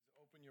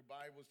your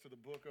Bibles to the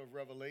book of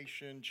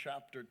Revelation,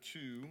 chapter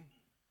 2.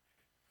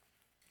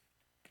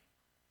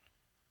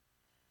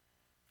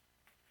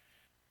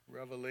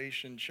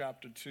 Revelation,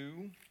 chapter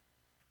 2.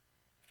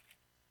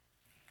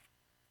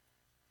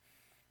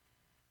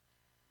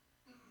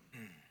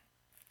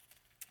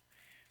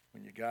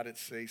 When you got it,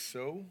 say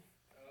so.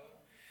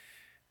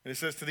 And it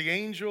says, to the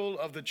angel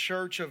of the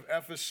church of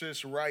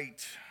Ephesus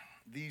write,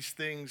 these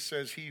things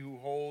says he who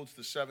holds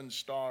the 7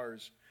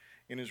 stars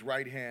in his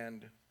right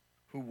hand,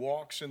 who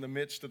walks in the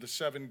midst of the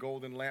 7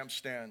 golden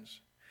lampstands.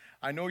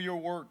 I know your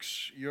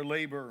works, your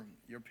labor,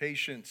 your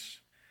patience,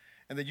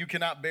 and that you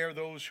cannot bear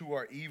those who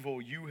are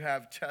evil. You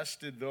have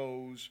tested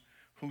those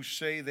who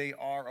say they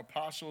are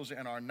apostles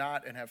and are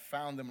not, and have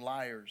found them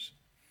liars.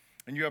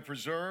 And you have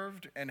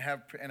preserved and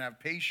have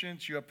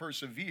patience. You have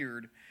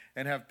persevered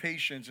and have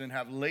patience, and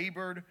have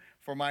labored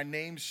for my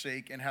name's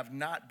sake, and have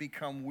not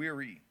become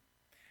weary.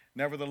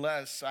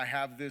 Nevertheless, I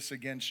have this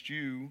against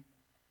you.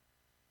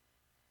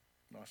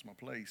 Lost my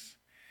place.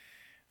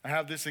 I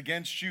have this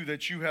against you,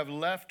 that you have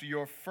left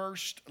your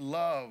first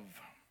love.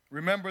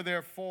 Remember,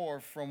 therefore,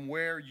 from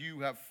where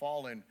you have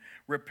fallen.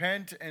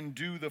 Repent and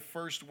do the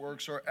first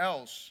works, or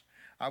else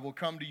I will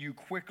come to you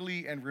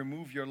quickly and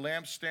remove your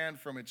lampstand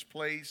from its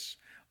place,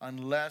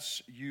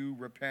 unless you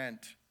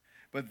repent.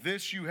 But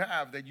this you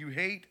have, that you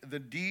hate the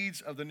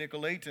deeds of the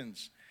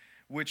Nicolaitans,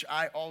 which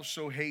I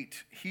also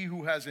hate. He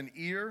who has an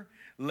ear,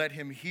 let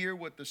him hear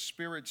what the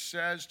Spirit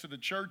says to the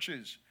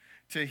churches.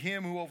 To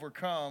him who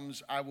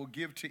overcomes, I will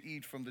give to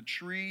eat from the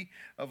tree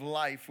of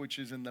life, which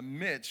is in the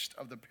midst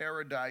of the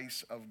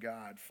paradise of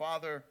God.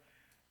 Father,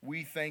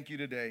 we thank you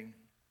today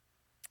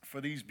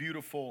for these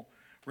beautiful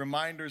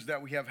reminders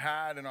that we have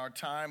had in our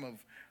time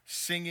of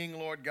singing,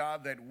 Lord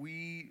God, that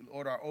we,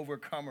 Lord, are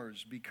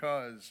overcomers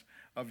because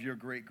of your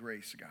great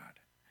grace, God.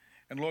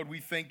 And Lord, we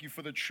thank you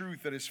for the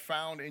truth that is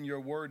found in your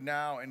word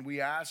now. And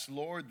we ask,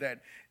 Lord,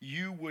 that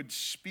you would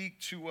speak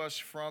to us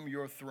from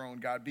your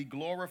throne, God. Be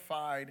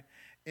glorified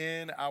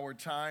in our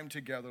time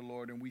together,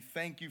 Lord. And we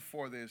thank you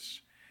for this.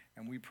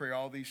 And we pray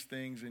all these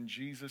things in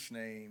Jesus'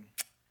 name.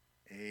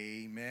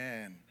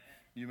 Amen.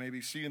 You may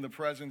be seeing the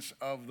presence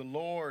of the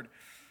Lord.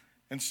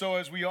 And so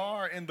as we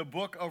are in the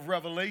book of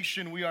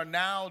Revelation, we are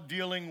now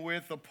dealing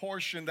with a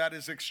portion that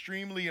is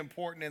extremely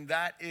important, and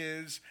that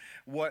is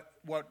what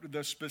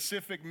the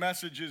specific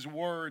messages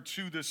were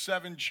to the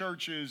 7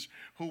 churches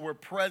who were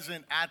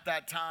present at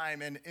that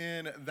time and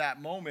in that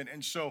moment.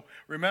 And so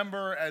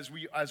remember, as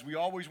we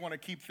always want to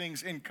keep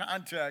things in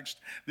context,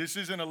 this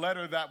isn't a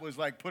letter that was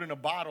like put in a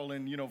bottle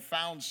and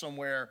found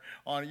somewhere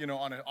on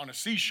a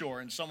seashore,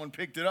 and someone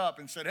picked it up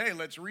and said, hey,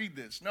 let's read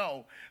this.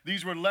 No,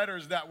 these were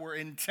letters that were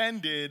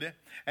intended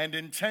and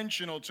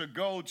intentional to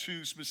go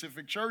to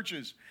specific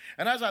churches.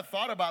 And as I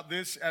thought about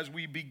this, as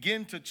we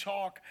begin to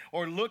talk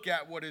or look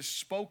at what is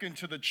spoken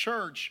to the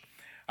church,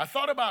 I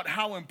thought about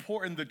how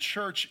important the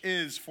church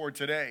is for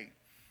today.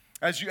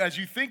 As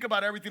you think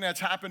about everything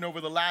that's happened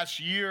over the last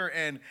year,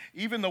 and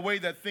even the way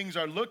that things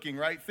are looking,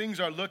 right? Things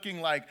are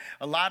looking like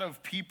a lot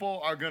of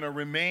people are going to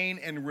remain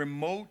in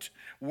remote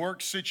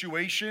work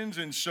situations.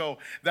 And so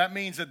that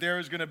means that there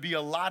is going to be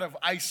a lot of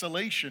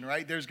isolation,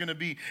 right? There's going to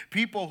be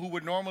people who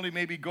would normally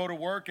maybe go to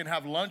work and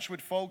have lunch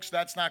with folks.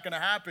 That's not going to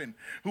happen.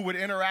 Who would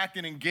interact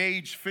and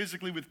engage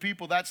physically with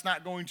people. That's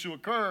not going to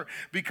occur,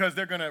 because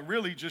they're going to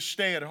really just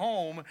stay at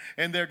home,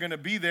 and they're going to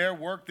be there,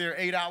 work there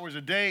 8 hours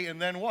a day.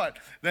 And then what?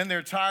 Then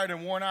they're tired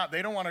and worn out.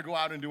 They don't want to go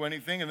out and do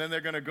anything, and then they're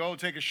going to go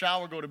take a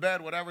shower, go to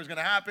bed, whatever's going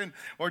to happen,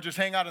 or just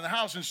hang out in the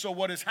house. And so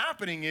what is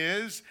happening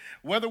is,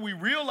 whether we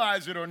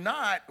realize it or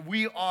not,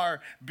 we are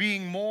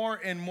being more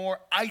and more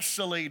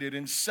isolated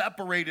and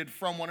separated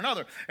from one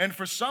another. And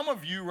for some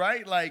of you,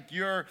 right, like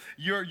your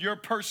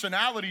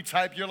personality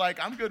type, you're like,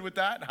 I'm good with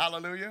that.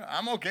 Hallelujah.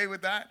 I'm okay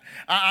with that.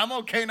 I'm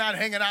okay not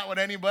hanging out with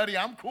anybody.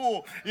 I'm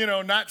cool,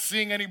 not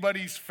seeing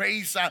anybody's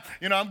face.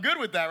 I'm good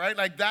with that, right?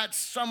 Like that's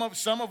some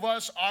of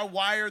us are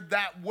wired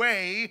that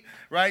way,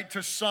 right,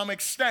 to some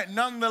extent.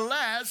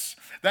 Nonetheless,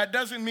 that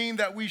doesn't mean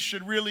that we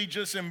should really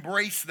just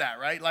embrace that,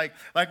 right? Like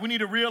we need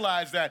to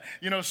realize that,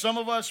 some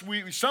of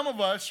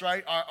us,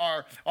 right,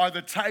 are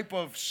the type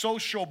of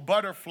social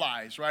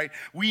butterflies, right?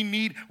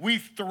 We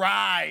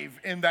thrive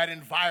in that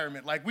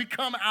environment. Like we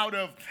come out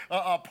of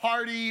a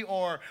party,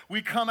 or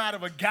we come out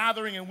of a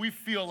gathering, and we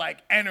feel like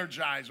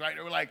energized, right?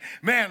 We're like,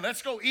 man,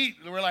 let's go eat.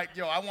 We're like,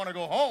 I want to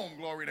go home,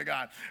 glory to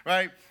God,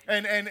 right?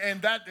 And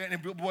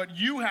what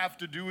you have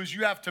to do is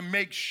you have to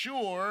make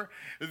sure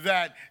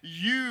that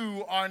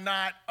you are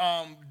not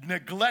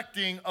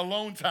neglecting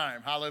alone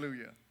time.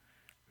 Hallelujah.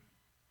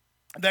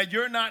 That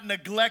you're not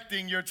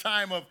neglecting your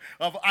time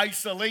of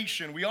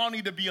isolation. We all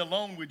need to be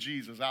alone with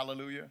Jesus.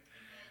 Hallelujah.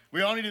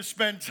 We all need to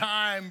spend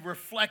time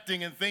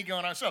reflecting and thinking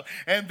on ourselves.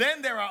 And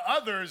then there are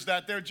others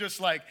that they're just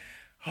like,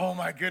 oh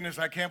my goodness,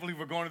 I can't believe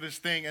we're going to this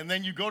thing. And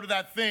then you go to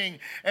that thing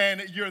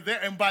and you're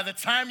there. And by the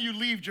time you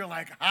leave, you're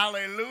like,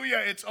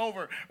 hallelujah, it's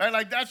over. Right?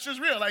 Like, that's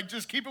just real. Like,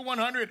 just keep it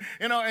 100,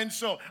 And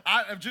so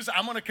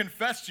I'm going to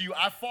confess to you,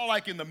 I fall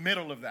like in the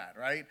middle of that,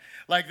 right?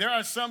 Like, there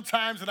are some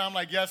times that I'm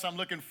like, yes, I'm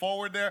looking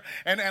forward there.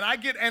 And I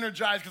get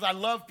energized because I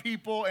love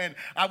people and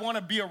I want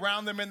to be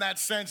around them in that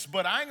sense.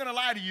 But I ain't going to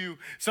lie to you.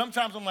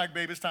 Sometimes I'm like,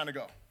 babe, it's time to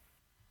go.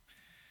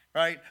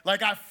 Right?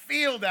 Like, I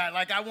feel that,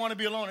 like I want to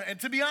be alone. And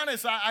to be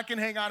honest, I can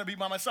hang out and be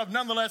by myself.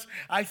 Nonetheless,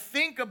 I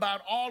think about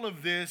all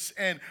of this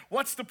and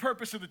what's the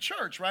purpose of the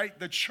church, right?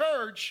 The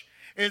church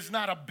is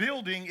not a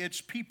building,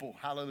 it's people.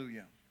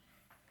 Hallelujah.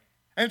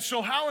 And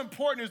so how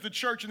important is the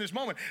church in this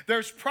moment?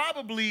 There's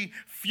probably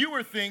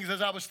fewer things,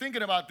 as I was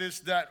thinking about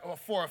this, that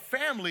for a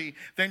family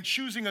than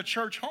choosing a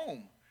church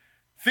home.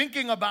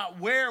 Thinking about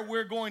where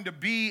we're going to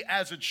be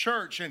as a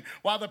church. And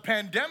while the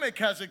pandemic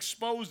has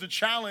exposed the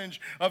challenge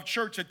of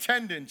church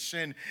attendance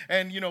and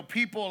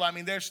people, I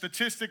mean, they're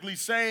statistically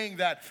saying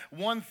that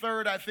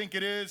 1/3, I think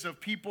it is,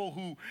 of people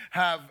who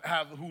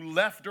who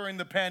left during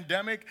the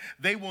pandemic,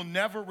 they will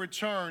never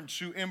return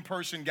to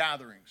in-person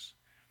gatherings.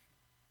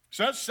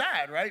 So that's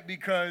sad, right?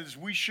 Because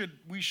we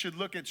should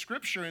look at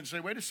Scripture and say,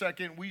 wait a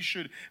second, we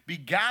should be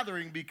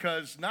gathering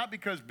not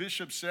because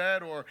Bishop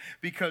said or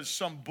because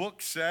some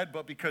book said,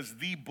 but because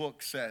the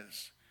book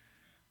says.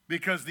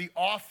 Because the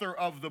author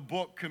of the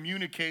book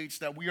communicates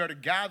that we are to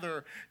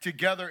gather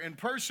together in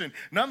person.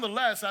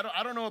 Nonetheless, I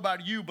don't know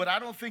about you, but I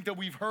don't think that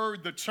we've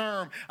heard the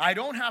term, I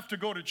don't have to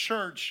go to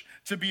church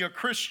to be a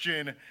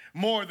Christian,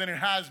 more than it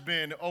has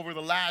been over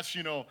the last,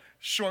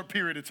 short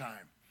period of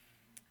time.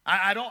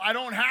 I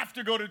don't have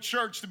to go to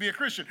church to be a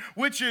Christian,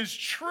 which is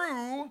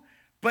true,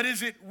 but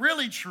is it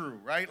really true,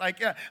 right?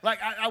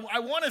 I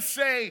want to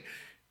say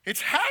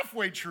it's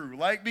halfway true,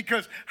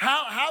 because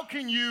how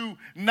can you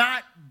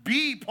not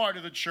be part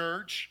of the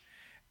church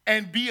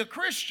and be a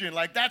Christian?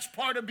 Like, that's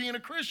part of being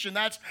a Christian.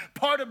 That's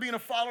part of being a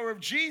follower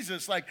of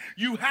Jesus. Like,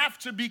 you have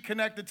to be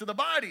connected to the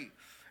body.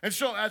 And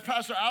so, as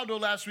Pastor Aldo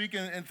last week,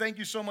 and thank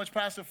you so much,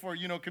 Pastor, for,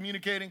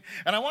 communicating.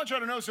 And I want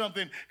y'all to know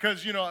something,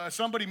 because,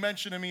 somebody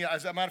mentioned to me,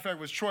 as a matter of fact, it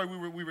was Troy,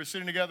 we were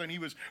sitting together,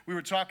 and we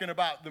were talking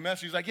about the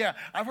message. He's like, yeah,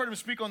 I've heard him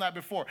speak on that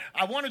before.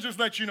 I want to just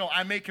let you know,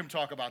 I make him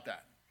talk about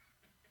that.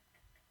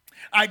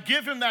 I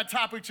give him that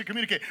topic to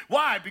communicate.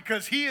 Why?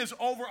 Because he is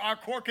over our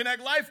Core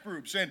Connect life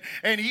groups, and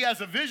he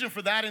has a vision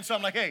for that. And so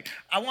I'm like, hey,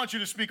 I want you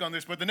to speak on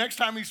this. But the next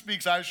time he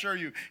speaks, I assure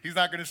you, he's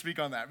not going to speak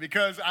on that,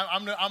 because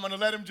I'm going to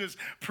let him just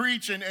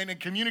preach and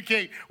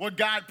communicate what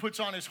God puts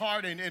on his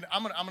heart. And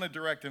I'm going to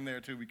direct him there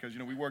too, because,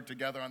 we work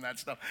together on that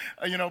stuff.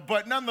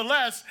 But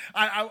nonetheless,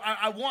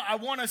 I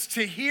want us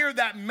to hear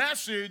that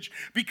message,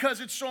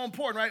 because it's so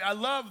important, right? I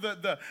love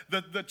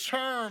the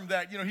term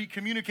that, he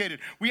communicated.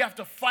 We have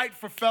to fight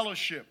for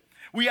fellowship.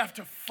 We have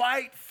to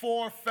fight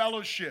for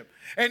fellowship.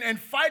 And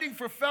fighting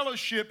for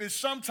fellowship is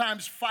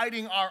sometimes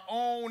fighting our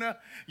own,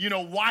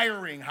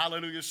 wiring.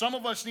 Hallelujah. Some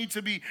of us need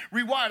to be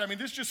rewired. I mean,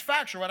 this is just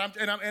factual, right?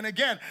 And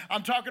again,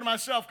 I'm talking to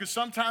myself, because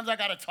sometimes I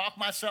got to talk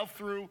myself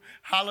through,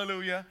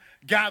 hallelujah,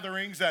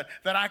 gatherings that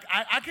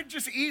I could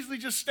just easily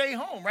just stay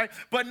home, right?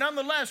 But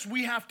nonetheless,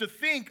 we have to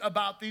think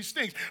about these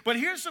things. But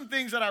here's some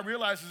things that I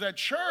realize is that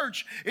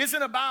church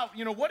isn't about,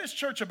 what is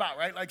church about,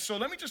 right? So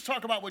let me just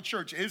talk about what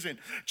church isn't.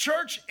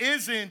 Church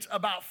isn't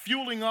about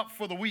fueling up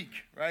for the week,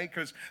 right?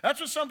 Because that's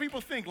what some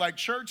people think. Like,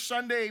 church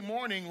Sunday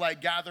morning,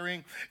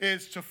 gathering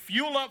is to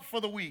fuel up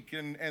for the week.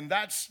 And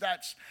that's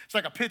it's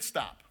like a pit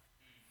stop.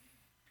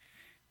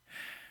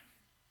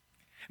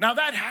 Now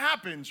that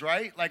happens,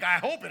 right? I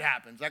hope it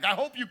happens. I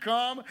hope you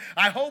come.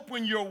 I hope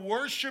when you're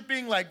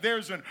worshiping,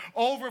 there's an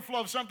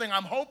overflow of something.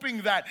 I'm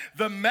hoping that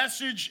the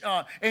message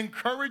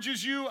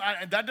encourages you.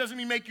 That doesn't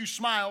mean make you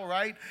smile,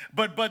 right?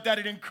 But that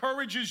it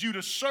encourages you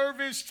to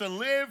service, to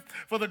live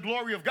for the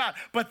glory of God.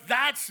 But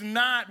that's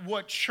not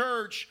what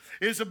church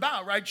is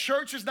about, right?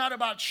 Church is not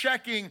about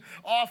checking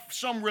off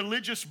some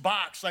religious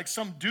box,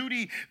 some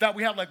duty that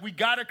we have, we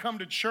got to come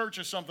to church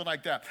or something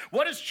like that.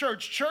 What is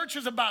church? Church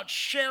is about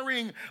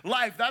sharing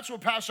life. That's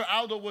what Pastor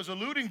Aldo was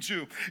alluding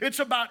to. It's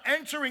about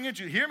entering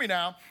into, hear me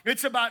now,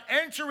 it's about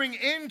entering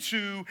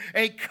into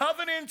a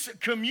covenant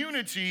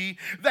community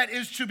that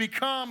is to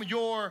become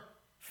your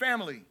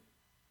family.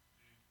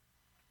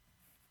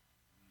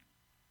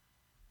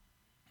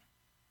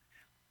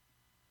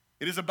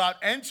 It is about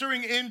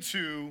entering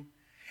into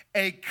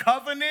a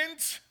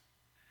covenant.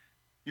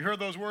 You heard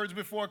those words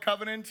before,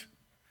 covenant?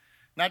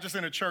 Not just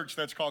in a church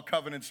that's called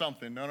covenant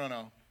something.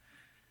 No.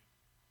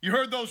 You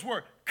heard those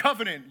words,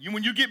 covenant.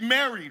 When you get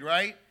married,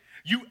 right?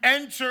 You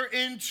enter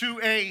into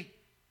a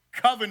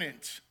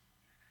covenant.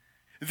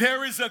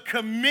 There is a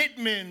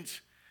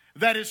commitment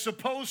that is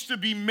supposed to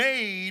be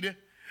made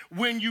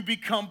when you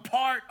become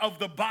part of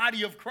the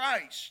body of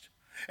Christ.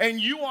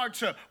 And you are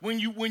to, when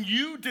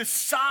you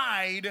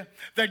decide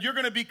that you're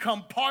going to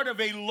become part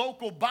of a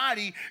local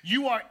body,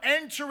 you are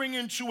entering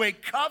into a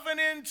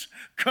covenant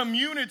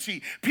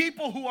community.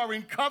 People who are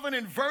in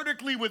covenant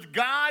vertically with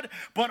God,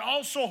 but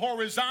also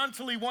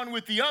horizontally one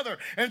with the other.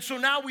 And so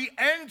now we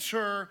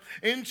enter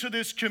into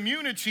this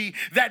community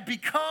that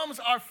becomes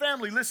our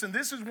family. Listen,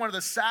 this is one of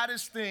the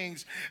saddest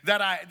things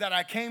that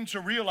I came to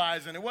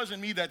realize, and it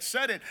wasn't me that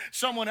said it,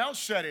 someone else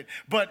said it.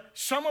 But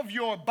some of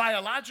your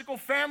biological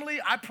family,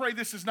 I pray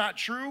this is not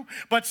true,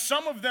 but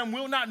some of them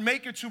will not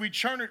make it to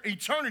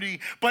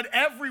eternity, but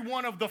every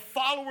one of the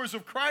followers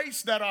of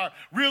Christ that are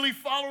really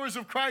followers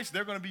of Christ,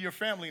 they're going to be your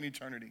family in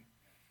eternity.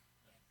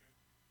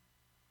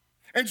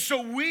 And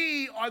so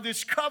we are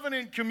this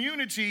covenant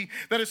community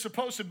that is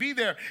supposed to be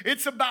there.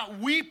 It's about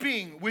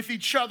weeping with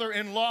each other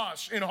in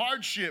loss, in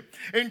hardship,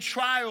 in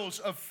trials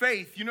of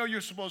faith. You know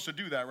you're supposed to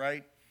do that,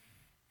 right?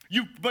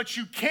 But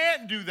you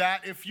can't do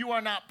that if you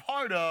are not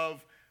part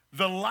of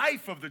the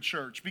life of the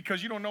church,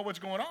 because you don't know what's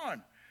going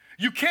on.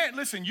 You can't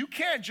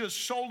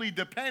just solely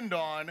depend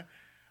on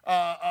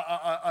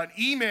an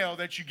email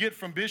that you get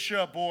from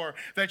Bishop or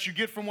that you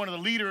get from one of the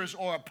leaders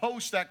or a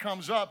post that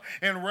comes up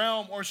in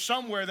Realm or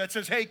somewhere that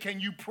says, hey, can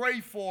you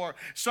pray for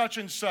such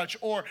and such?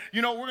 Or,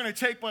 we're going to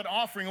take an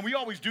offering. And we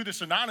always do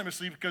this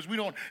anonymously because we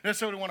don't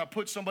necessarily want to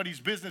put somebody's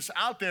business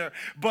out there.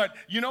 But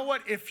you know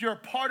what? If you're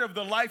part of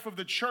the life of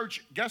the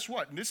church, guess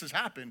what? And this has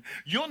happened.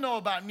 You'll know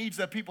about needs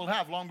that people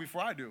have long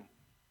before I do.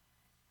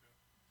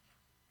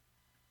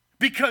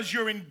 Because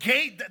you're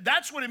engaged.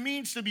 That's what it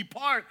means to be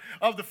part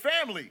of the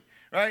family,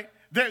 right?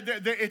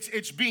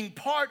 It's being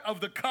part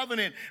of the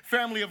covenant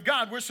family of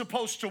God. We're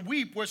supposed to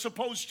weep. We're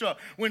supposed to,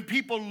 when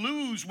people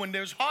lose, when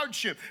there's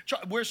hardship,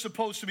 we're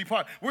supposed to be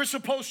part. We're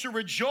supposed to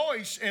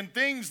rejoice in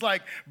things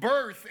like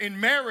birth, in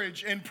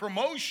marriage, in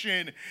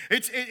promotion.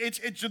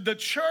 The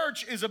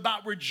church is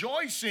about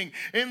rejoicing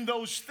in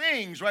those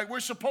things, right? We're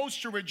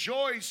supposed to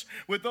rejoice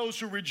with those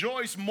who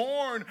rejoice,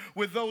 mourn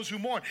with those who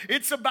mourn.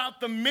 It's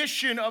about the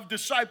mission of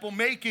disciple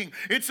making.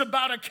 It's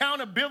about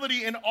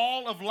accountability in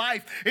all of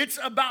life. It's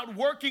about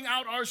working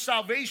out our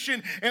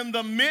salvation in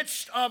the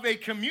midst of a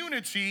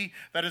community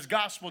that is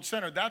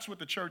gospel-centered. That's what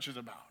the church is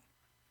about.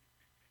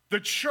 The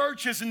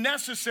church is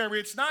necessary.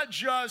 It's not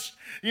just,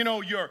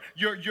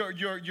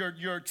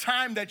 your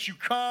time that you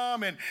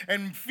come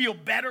and feel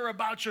better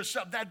about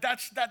yourself.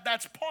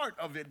 That's part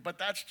of it, but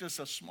that's just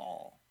a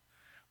small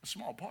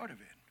part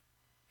of it.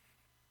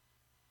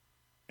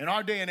 In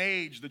our day and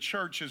age, the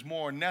church is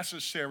more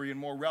necessary and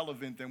more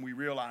relevant than we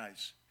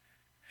realize.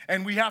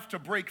 And we have to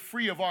break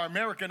free of our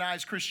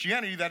Americanized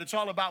Christianity that it's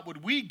all about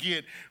what we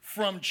get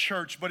from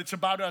church, but it's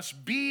about us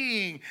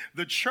being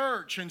the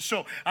church. And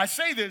so I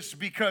say this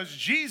because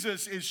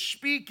Jesus is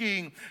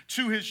speaking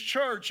to his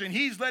church, and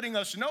he's letting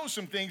us know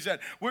some things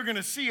that we're going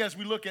to see as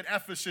we look at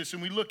Ephesus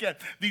and we look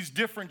at these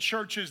different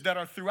churches that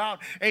are throughout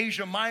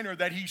Asia Minor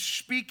that he's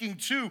speaking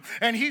to.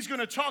 And he's going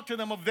to talk to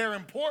them of their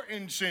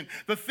importance and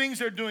the things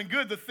they're doing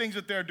good, the things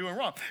that they're doing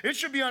wrong. It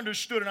should be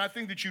understood, and I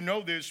think that you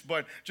know this,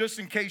 but just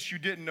in case you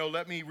didn't know,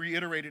 let me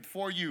reiterate it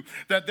for you,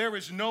 that there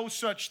is no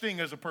such thing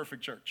as a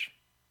perfect church.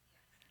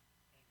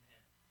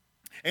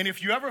 And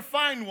if you ever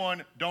find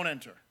one, don't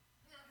enter.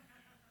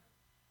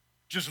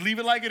 Just leave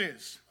it like it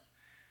is.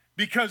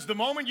 Because the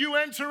moment you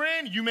enter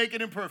in, you make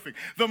it imperfect.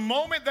 The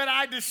moment that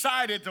I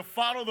decided to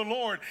follow the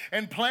Lord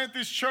and plant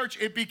this church,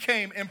 it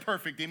became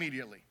imperfect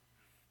immediately.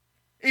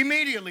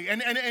 Immediately.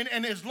 And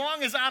as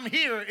long as I'm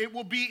here, it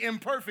will be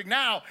imperfect.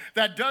 Now,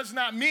 that does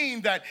not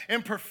mean that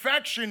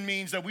imperfection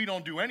means that we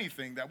don't do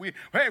anything, that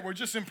we're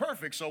just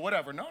imperfect, so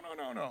whatever.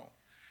 No.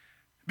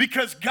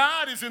 Because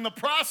God is in the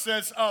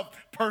process of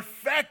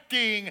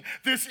perfecting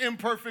this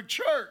imperfect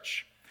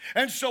church.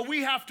 And so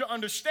we have to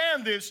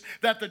understand this,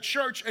 that the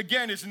church,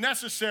 again, is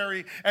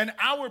necessary, and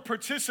our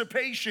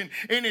participation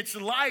in its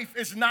life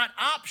is not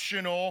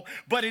optional,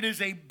 but it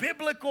is a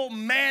biblical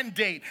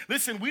mandate.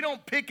 Listen, we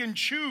don't pick and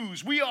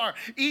choose. We are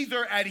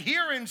either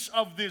adherents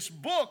of this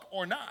book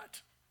or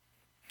not.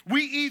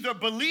 We either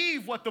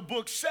believe what the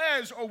book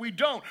says or we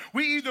don't.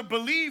 We either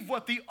believe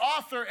what the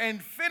author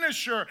and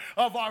finisher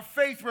of our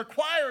faith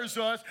requires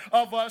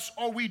of us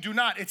or we do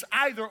not. It's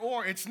either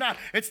or. It's not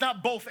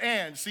both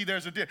and. See,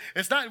 there's a difference.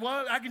 It's not,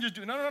 well, I can just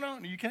do. No.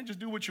 You can't just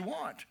do what you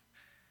want.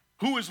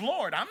 Who is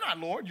Lord? I'm not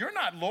Lord. You're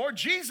not Lord.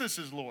 Jesus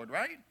is Lord,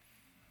 right?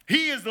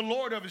 He is the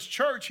Lord of his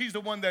church. He's the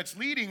one that's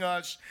leading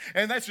us.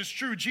 And that's just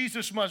true.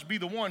 Jesus must be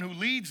the one who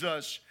leads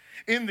us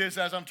in this,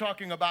 as I'm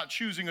talking about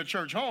choosing a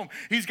church home.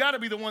 He's got to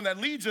be the one that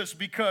leads us,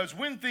 because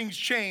when things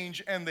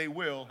change, and they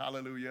will,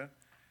 hallelujah,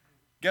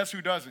 guess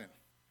who doesn't?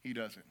 He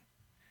doesn't.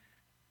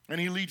 And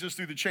he leads us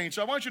through the change.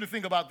 So I want you to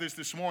think about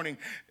this morning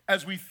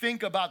as we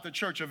think about the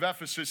church of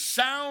Ephesus.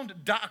 Sound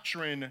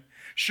doctrine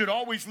should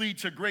always lead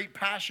to great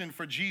passion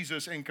for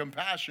Jesus and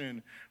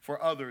compassion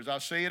for others.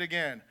 I'll say it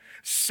again.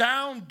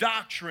 Sound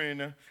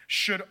doctrine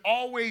should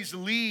always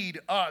lead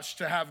us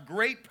to have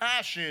great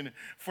passion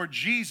for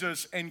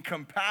Jesus and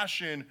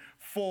compassion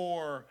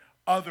for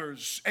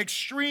others.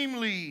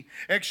 Extremely,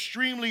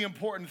 extremely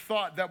important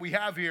thought that we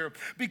have here,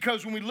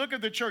 because when we look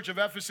at the church of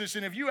Ephesus,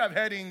 and if you have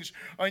headings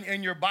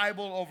in your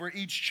Bible over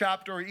each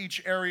chapter or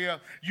each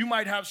area, you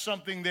might have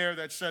something there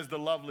that says the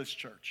loveless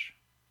church.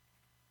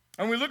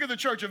 And when we look at the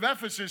church of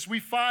Ephesus, we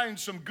find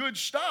some good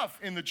stuff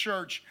in the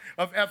church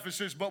of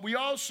Ephesus, but we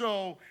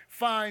also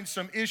find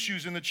some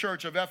issues in the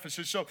church of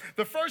Ephesus. So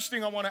the first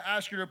thing I want to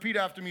ask you to repeat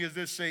after me is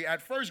this: say,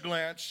 at first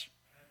glance,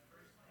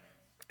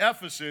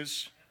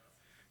 Ephesus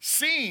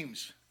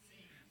seems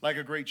like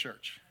a great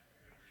church.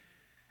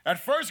 At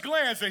first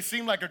glance, they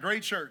seem like a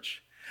great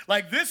church.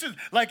 Like, this is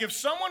like if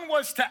someone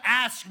was to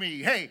ask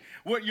me, hey,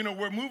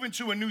 we're moving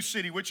to a new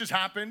city, which has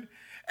happened.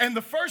 And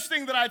the first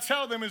thing that I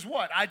tell them is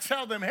what? I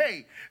tell them,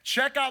 hey,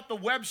 check out the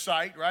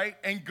website, right?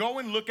 And go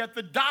and look at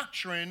the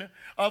doctrine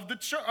of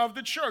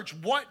the church.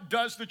 What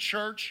does the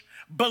church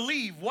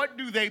believe? What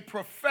do they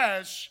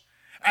profess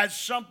as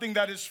something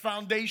that is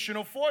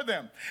foundational for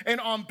them? And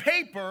on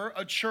paper,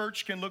 a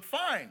church can look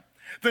fine.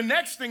 The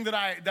next thing that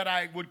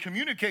I would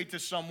communicate to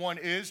someone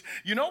is,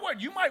 you know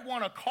what, you might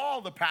want to call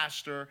the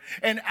pastor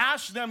and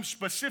ask them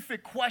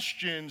specific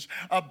questions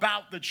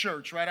about the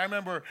church, right? I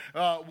remember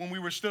when we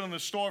were still in the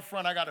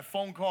storefront, I got a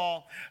phone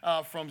call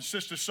from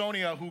Sister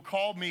Sonia, who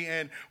called me,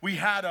 and we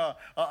had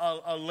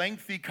a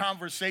lengthy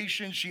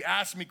conversation. She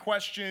asked me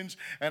questions,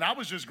 and I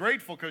was just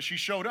grateful because she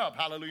showed up,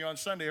 hallelujah, on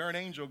Sunday, her an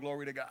angel,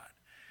 glory to God.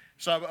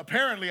 So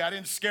apparently I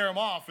didn't scare them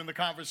off in the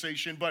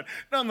conversation, but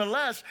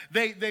nonetheless,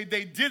 they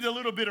did a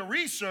little bit of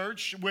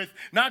research with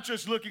not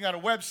just looking at a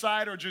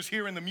website or just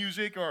hearing the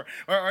music or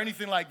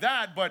anything like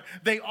that, but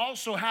they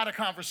also had a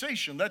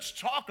conversation. Let's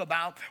talk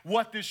about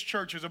what this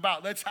church is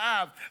about. Let's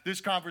have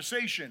this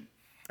conversation.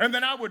 And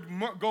then I would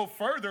go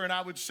further and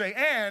I would say,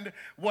 and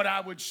what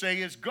I would say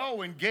is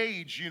go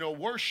engage,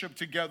 worship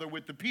together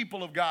with the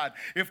people of God,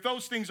 if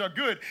those things are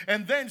good,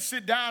 and then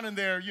sit down in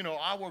their,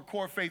 our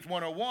Core Faith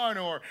 101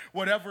 or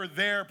whatever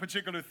their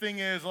particular thing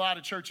is. A lot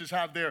of churches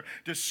have their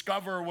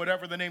Discover,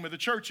 whatever the name of the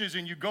church is,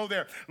 and you go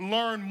there,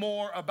 learn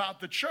more about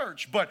the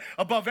church. But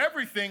above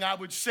everything, I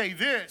would say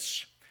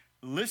this: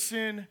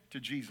 listen to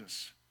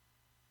Jesus.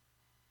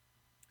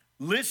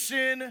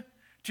 Listen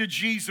to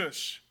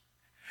Jesus.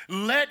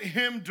 Let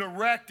him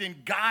direct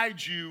and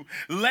guide you.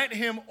 Let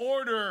him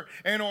order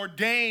and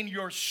ordain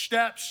your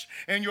steps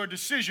and your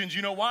decisions.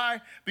 You know why?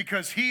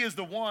 Because he is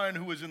the one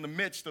who is in the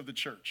midst of the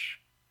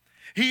church.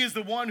 He is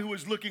the one who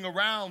is looking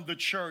around the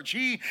church.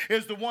 He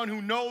is the one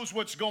who knows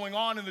what's going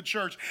on in the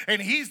church.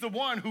 And he's the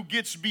one who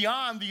gets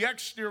beyond the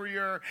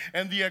exterior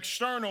and the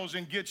externals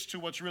and gets to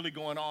what's really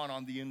going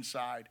on the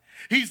inside.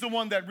 He's the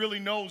one that really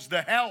knows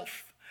the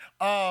health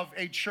of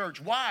a church.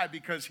 Why?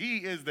 Because he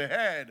is the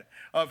head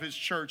of his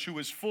church, who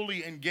is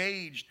fully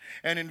engaged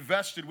and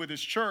invested with his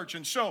church.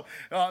 And so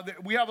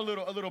we have a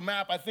little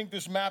map. I think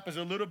this map is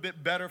a little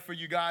bit better for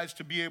you guys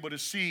to be able to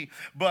see.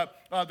 But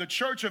the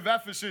church of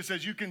Ephesus,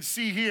 as you can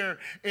see here,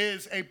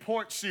 is a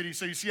port city.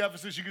 So you see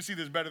Ephesus, you can see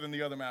this better than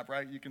the other map,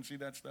 right? You can see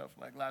that stuff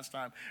like last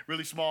time,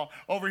 really small.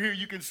 Over here,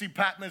 you can see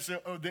Patmos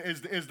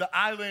is the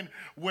island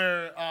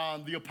where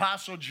the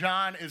Apostle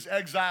John is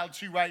exiled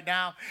to right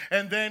now.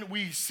 And then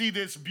we see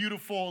this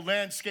beautiful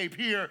landscape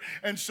here.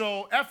 And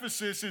so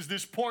Ephesus is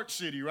this port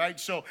city, right?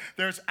 So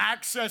there's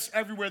access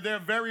everywhere. They're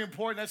very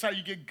important. That's how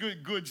you get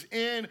good goods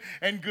in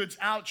and goods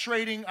out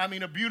trading. I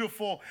mean, a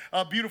beautiful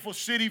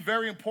city,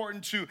 very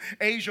important to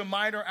Asia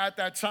Minor at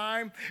that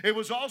time. It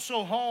was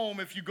also home,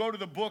 if you go to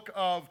the book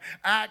of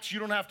Acts, you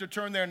don't have to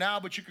turn there now,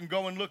 but you can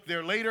go and look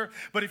there later.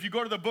 But if you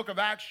go to the book of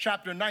Acts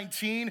chapter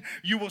 19,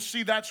 you will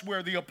see that's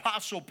where the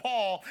Apostle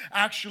Paul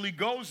actually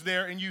goes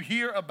there, and you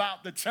hear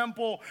about the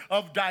temple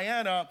of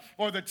Diana,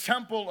 or the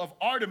temple of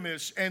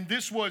Artemis. And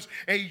this was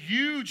a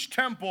huge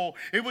temple.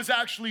 It was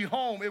actually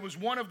home. It was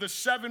one of the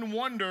 7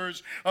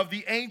 wonders of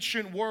the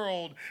ancient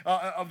world,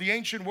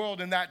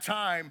 in that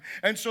time.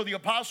 And so the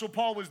Apostle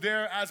Paul was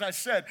there, as I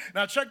said.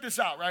 Now check this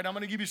out, right? I'm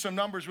going to give you some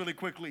numbers really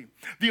quickly.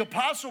 The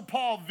Apostle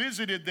Paul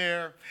visited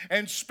there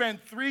and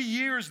spent 3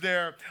 years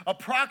there,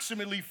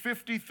 approximately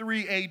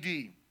 53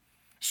 AD.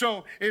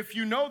 So if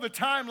you know the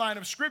timeline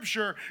of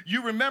Scripture,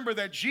 you remember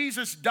that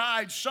Jesus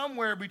died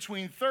somewhere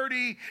between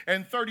 30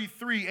 and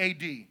 33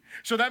 AD.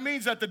 So that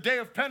means that the day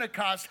of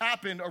Pentecost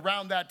happened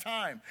around that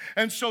time.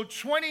 And so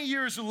 20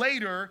 years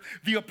later,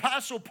 the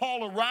Apostle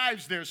Paul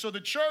arrives there. So the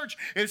church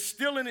is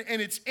still in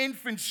its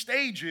infant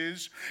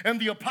stages, and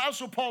the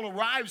Apostle Paul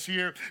arrives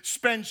here,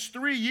 spends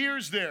 3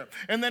 years there.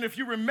 And then if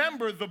you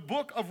remember, the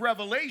book of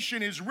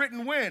Revelation is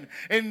written when?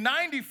 In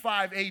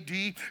 95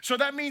 AD. So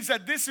that means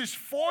that this is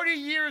 40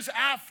 years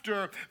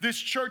after this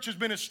church has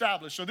been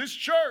established. So this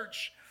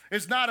church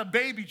is not a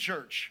baby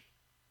church.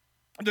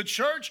 The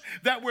church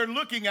that we're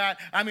looking at,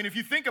 I mean, if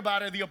you think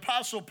about it, the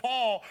Apostle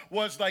Paul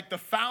was like the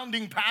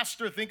founding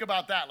pastor. Think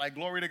about that, like,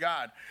 glory to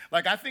God.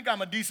 Like, I think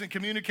I'm a decent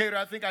communicator.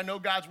 I think I know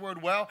God's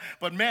word well.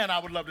 But man, I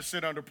would love to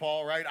sit under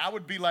Paul, right? I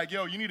would be like,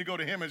 yo, you need to go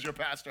to him as your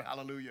pastor.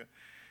 Hallelujah.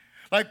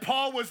 Like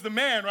Paul was the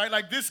man, right?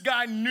 Like this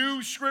guy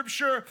knew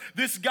scripture.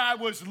 This guy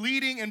was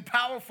leading in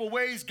powerful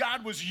ways.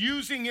 God was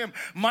using him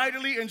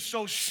mightily. And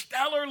so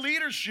stellar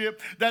leadership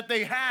that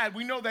they had.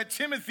 We know that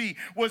Timothy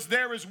was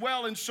there as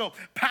well. And so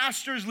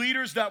pastors,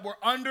 leaders that were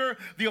under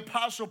the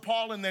Apostle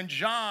Paul. And then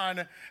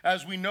John,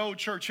 as we know,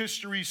 church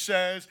history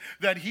says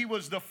that he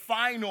was the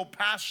final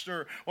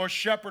pastor or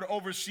shepherd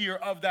overseer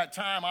of that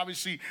time,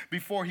 obviously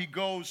before he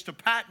goes to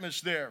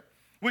Patmos there.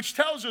 Which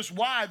tells us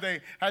why they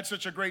had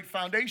such a great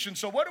foundation.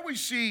 So what do we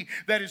see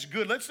that is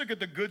good? Let's look at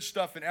the good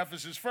stuff in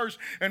Ephesus. First,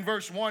 in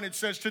verse 1, it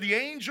says, to the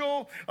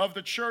angel of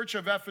the church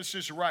of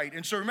Ephesus write.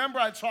 And so remember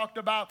I talked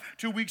about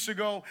 2 weeks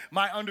ago,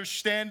 my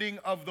understanding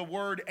of the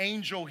word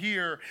angel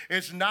here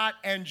is not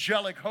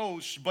angelic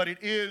host, but it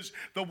is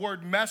the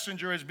word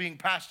messenger as being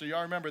pastor.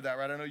 Y'all remember that,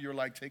 right? I know you're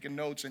like taking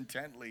notes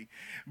intently.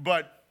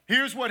 But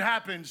here's what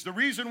happens. The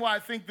reason why I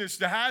think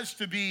there has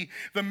to be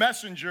the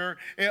messenger,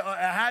 it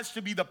has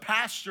to be the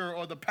pastor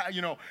or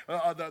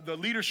the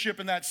leadership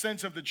in that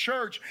sense of the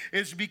church,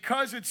 is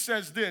because it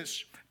says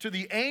this, to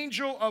the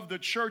angel of the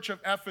church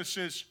of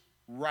Ephesus,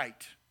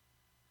 write.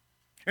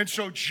 And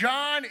so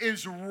John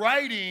is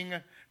writing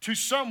to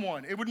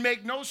someone. It would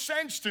make no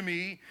sense to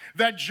me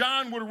that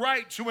John would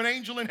write to an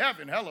angel in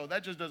heaven. Hello,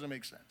 that just doesn't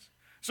make sense.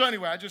 So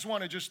anyway, I just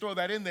want to throw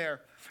that in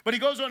there. But he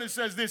goes on and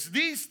says this,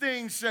 these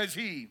things says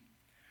he,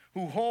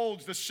 who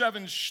holds the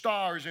 7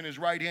 stars in his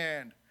right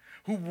hand,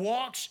 who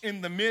walks in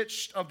the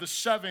midst of the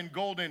 7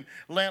 golden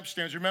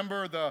lampstands.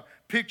 Remember the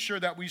picture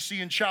that we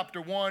see in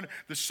chapter 1,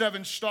 the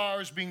 7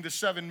 stars being the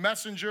 7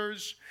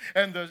 messengers,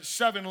 and the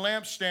 7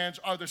 lampstands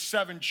are the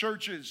 7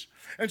 churches.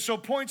 And so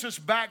points us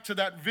back to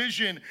that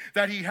vision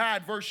that he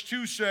had. Verse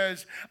 2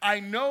 says, I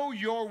know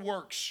your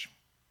works,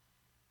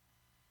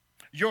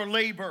 your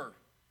labor,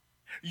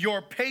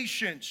 your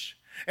patience,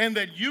 and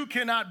that you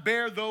cannot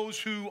bear those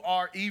who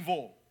are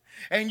evil.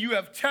 And you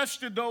have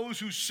tested those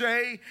who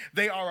say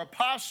they are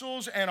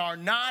apostles and are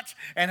not,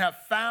 and have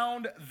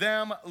found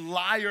them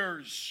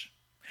liars.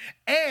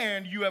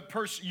 And you have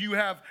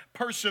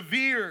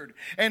persevered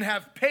and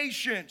have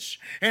patience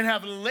and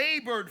have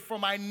labored for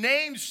my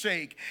name's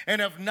sake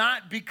and have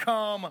not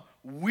become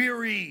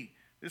weary.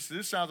 This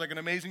sounds like an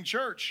amazing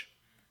church.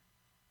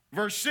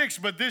 Verse 6,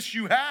 but this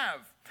you have,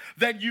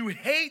 that you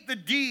hate the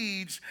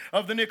deeds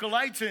of the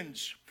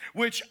Nicolaitans,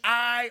 which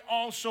I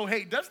also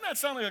hate. Doesn't that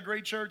sound like a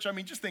great church? I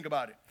mean, just think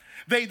about it.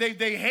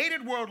 They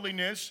hated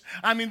worldliness.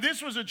 I mean,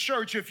 this was a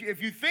church.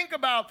 If you think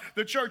about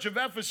the church of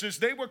Ephesus,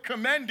 they were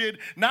commended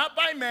not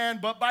by man,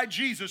 but by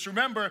Jesus.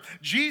 Remember,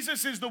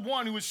 Jesus is the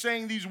one who is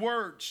saying these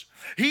words.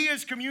 He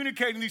is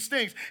communicating these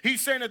things.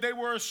 He's saying that they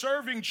were a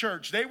serving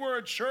church. They were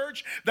a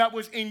church that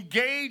was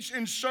engaged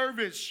in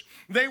service.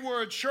 They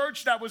were a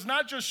church that was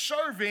not just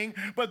serving,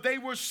 but they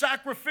were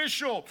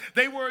sacrificial.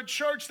 They were a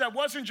church that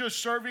wasn't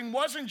just serving,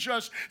 wasn't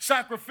just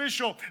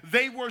sacrificial.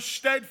 They were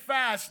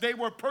steadfast. They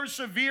were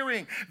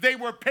persevering. They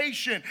were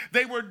patient.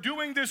 They were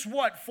doing this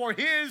what? For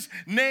his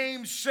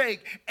name's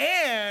sake.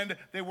 And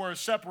they were a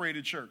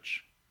separated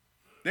church.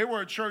 They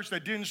were a church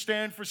that didn't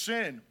stand for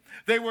sin.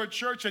 They were a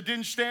church that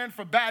didn't stand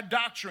for bad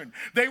doctrine.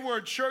 They were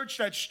a church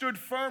that stood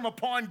firm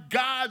upon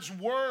God's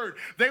word.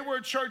 They were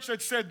a church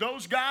that said,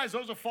 those guys,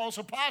 those are false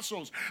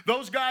apostles.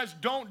 Those guys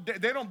don't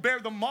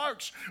bear the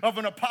marks of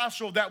an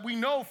apostle that we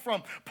know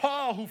from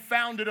Paul who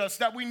founded us,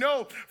 that we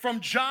know from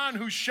John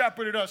who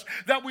shepherded us,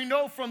 that we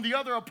know from the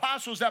other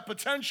apostles that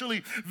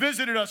potentially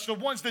visited us.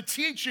 The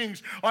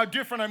teachings are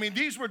different. I mean,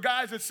 these were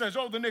guys that says, the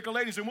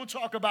Nicolaitans, and we'll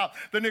talk about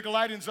the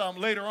Nicolaitans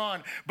later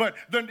on. But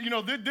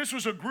this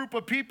was a group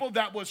of people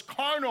that was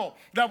carnal,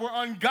 that were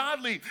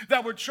ungodly,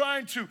 that were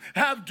trying to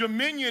have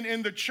dominion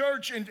in the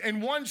church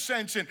in one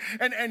sense.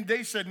 And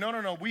they said,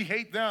 no, we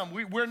hate them.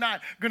 We're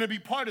not going to be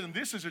part of them.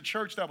 This is a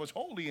church that was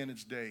holy in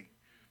its day.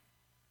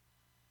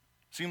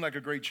 Seemed like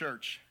a great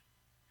church.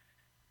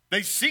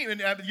 They seemed,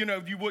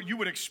 you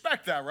would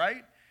expect that,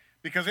 right?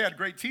 Because they had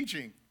great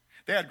teaching.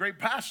 They had great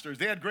pastors.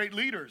 They had great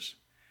leaders.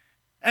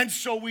 And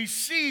so we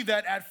see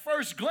that at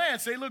first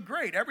glance, they look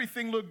great.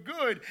 Everything looked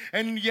good.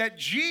 And yet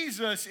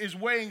Jesus is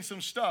weighing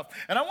some stuff.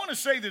 And I want to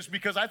say this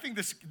because I think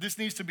this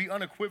needs to be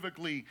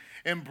unequivocally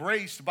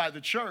embraced by the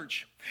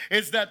church,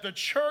 is that the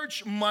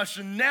church must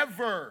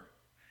never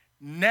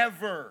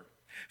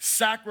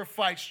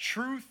sacrifice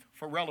truth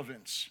for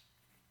relevance.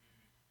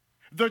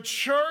 The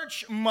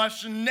church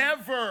must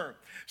never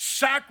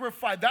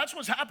sacrifice. That's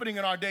what's happening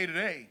in our day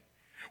today.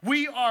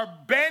 We are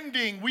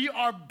bending, we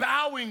are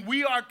bowing,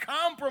 we are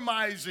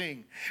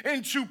compromising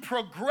into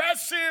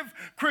progressive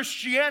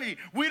Christianity.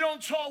 We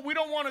don't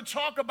want to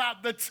talk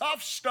about the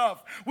tough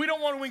stuff. We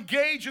don't want to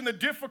engage in the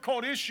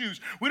difficult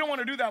issues. We don't want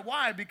to do that.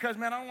 Why? Because,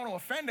 I don't want to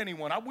offend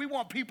anyone. We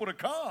want people to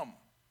come.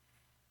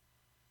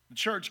 The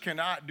church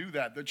cannot do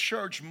that. The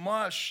church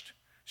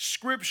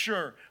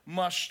Scripture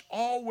must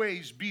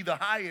always be the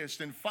highest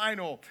and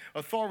final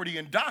authority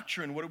in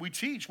doctrine, what we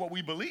teach, what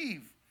we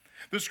believe.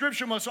 The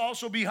scripture must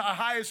also be our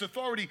highest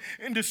authority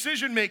in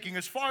decision making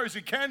as far as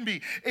it can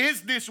be.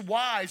 Is this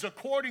wise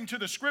according to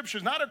the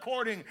scriptures, not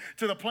according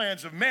to the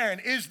plans of man?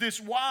 Is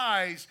this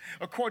wise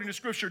according to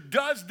scripture?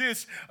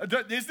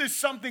 Is this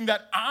something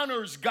that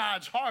honors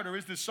God's heart, or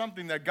is this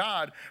something that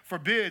God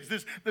forbids?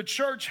 The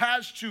church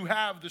has to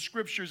have the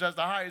scriptures as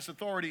the highest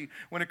authority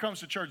when it comes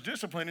to church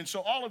discipline. And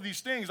so all of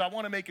these things, I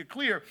want to make it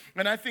clear,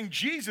 and I think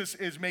Jesus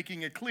is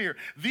making it clear.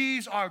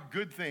 These are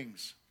good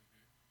things.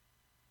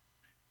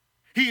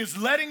 He is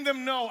letting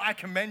them know, I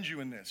commend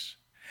you in this.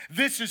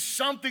 This is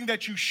something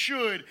that you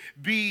should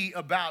be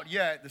about.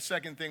 Yet, the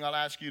second thing I'll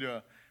ask you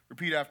to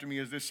repeat after me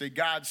is this. Say,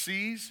 God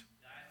sees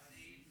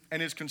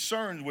and is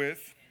concerned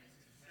with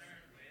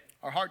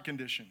our heart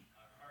condition.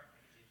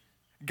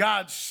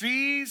 God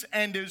sees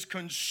and is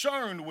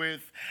concerned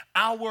with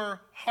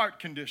our heart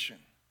condition.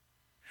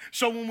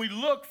 So when we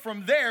look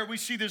from there, we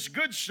see this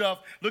good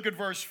stuff. Look at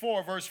verse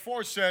 4. Verse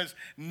 4 says,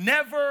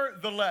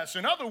 nevertheless.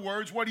 In other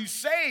words, what he's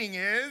saying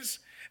is,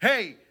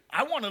 hey,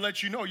 I want to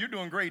let you know you're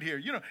doing great here.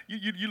 You know,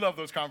 you love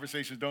those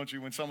conversations, don't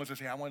you? When someone says,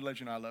 hey, I want to let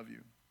you know I love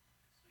you.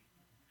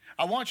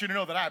 I want you to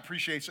know that I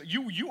appreciate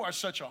you. You are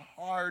such a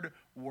hard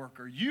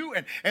worker. You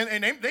and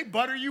they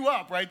butter you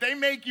up, right? They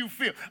make you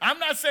feel. I'm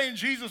not saying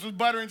Jesus was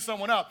buttering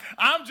someone up.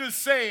 I'm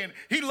just saying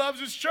he loves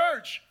his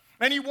church.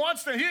 And he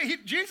wants to,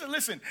 Jesus,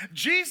 listen,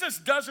 Jesus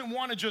doesn't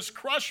want to just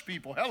crush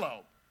people.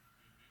 Hello.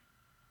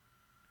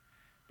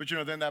 But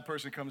then that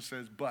person comes and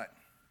says, but,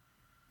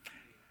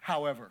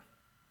 however.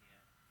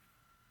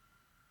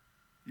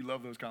 You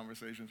love those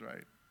conversations,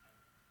 right?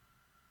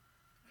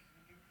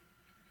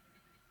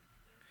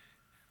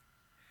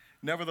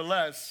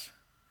 Nevertheless,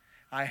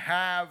 I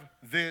have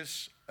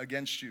this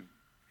against you,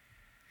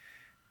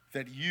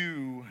 that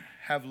you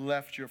have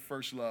left your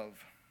first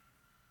love.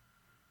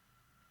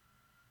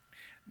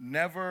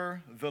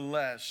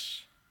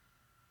 Nevertheless,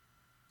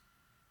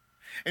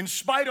 in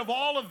spite of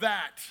all of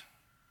that,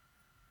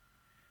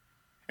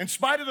 in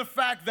spite of the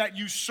fact that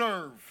you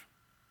serve,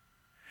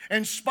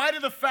 in spite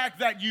of the fact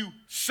that you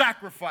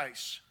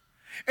sacrifice,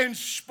 in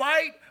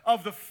spite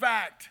of the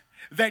fact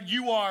that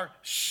you are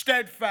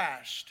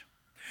steadfast,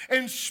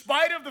 in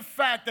spite of the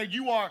fact that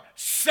you are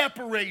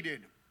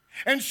separated,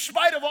 in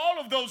spite of all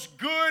of those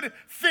good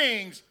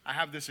things, I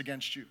have this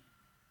against you.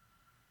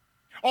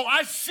 Oh,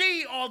 I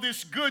see all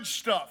this good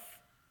stuff.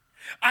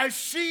 I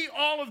see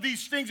all of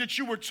these things that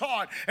you were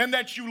taught and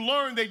that you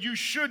learned that you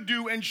should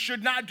do and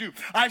should not do.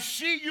 I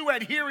see you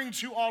adhering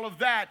to all of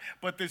that,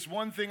 but this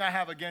one thing I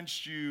have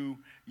against you,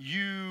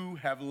 you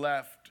have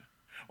left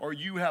or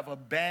you have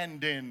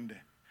abandoned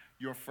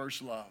your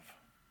first love.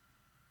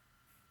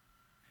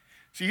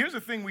 See, here's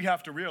the thing we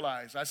have to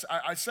realize.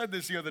 I said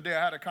this the other day.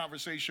 I had a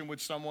conversation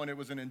with someone. It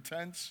was an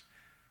intense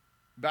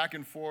back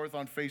and forth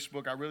on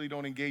Facebook. I really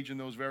don't engage in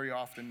those very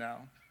often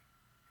now.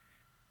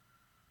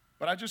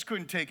 But I just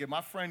couldn't take it.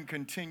 My friend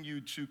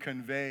continued to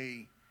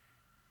convey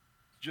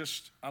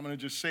I'm going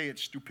to just say it,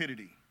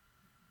 stupidity.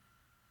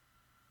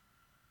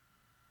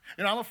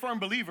 And I'm a firm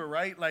believer,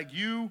 right? Like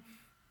you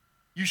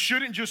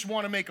shouldn't just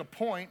want to make a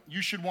point.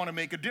 You should want to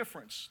make a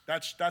difference.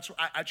 That's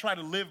I try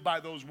to live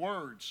by those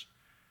words.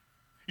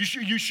 You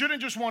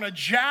shouldn't just want to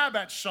jab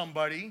at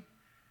somebody.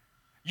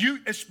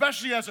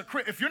 Especially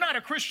if you're not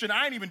a Christian,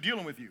 I ain't even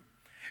dealing with you.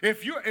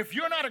 If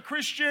you're not a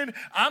Christian,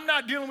 I'm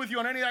not dealing with you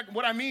on any of that.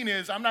 What I mean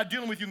is, I'm not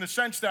dealing with you in the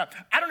sense that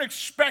I don't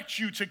expect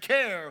you to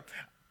care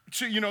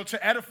to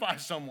edify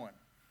someone.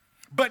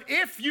 But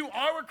if you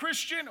are a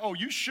Christian,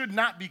 you should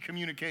not be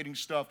communicating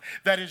stuff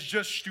that is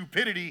just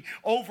stupidity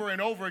over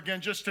and over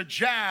again just to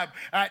jab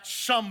at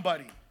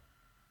somebody.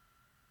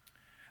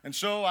 And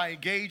so I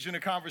engaged in a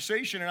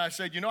conversation and I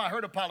said, I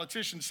heard a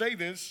politician say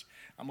this.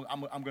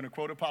 I'm going to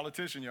quote a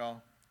politician,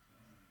 y'all.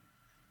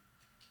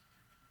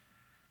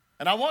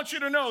 And I want you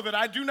to know that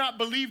I do not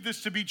believe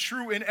this to be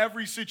true in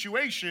every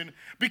situation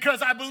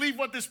because I believe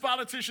what this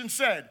politician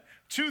said.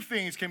 Two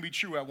things can be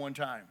true at one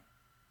time.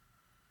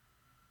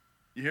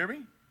 You hear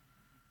me?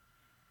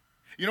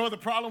 You know what the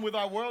problem with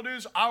our world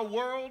is? Our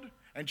world,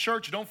 and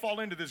church, don't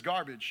fall into this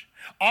garbage.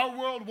 Our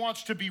world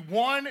wants to be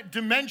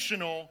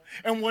one-dimensional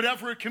in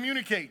whatever it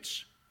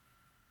communicates.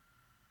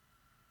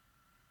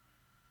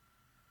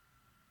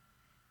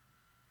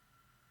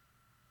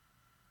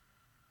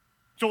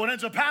 So what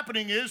ends up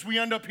happening is we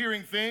end up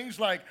hearing things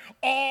like,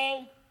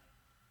 all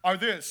are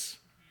this,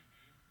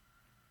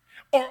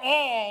 or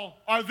all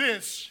are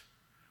this.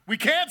 We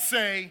can't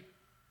say,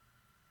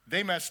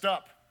 they messed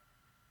up.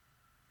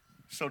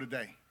 So did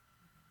they.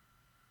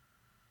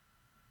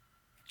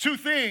 Two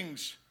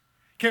things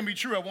can be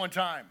true at one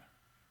time.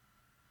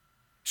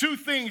 Two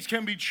things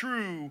can be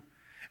true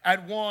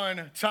at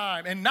one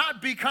time and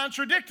not be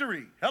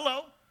contradictory.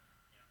 Hello?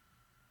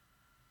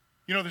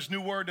 This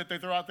new word that they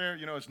throw out there,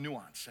 it's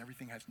nuance.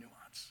 Everything has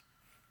nuance.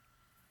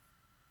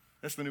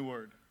 That's the new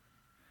word.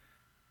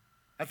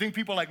 I think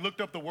people like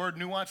looked up the word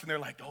nuance and they're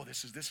like, oh,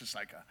 this is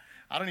like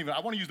I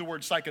want to use the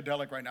word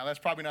psychedelic right now. That's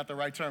probably not the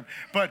right term.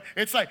 But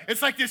it's like this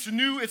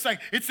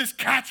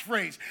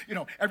catchphrase. You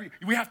know,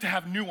 we have to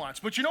have nuance.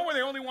 But you know where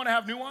they only want to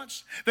have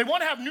nuance? They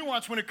want to have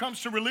nuance when it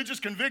comes to religious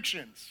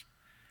convictions.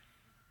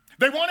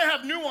 They want to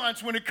have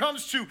nuance when it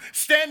comes to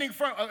standing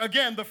for,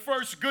 again, the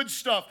first good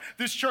stuff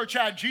this church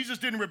had. Jesus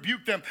didn't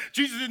rebuke them.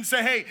 Jesus didn't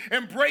say, hey,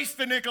 embrace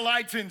the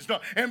Nicolaitans. No,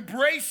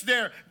 embrace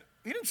their...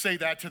 He didn't say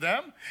that to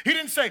them. He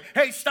didn't say,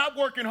 hey, stop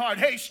working hard.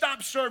 Hey,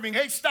 stop serving.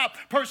 Hey, stop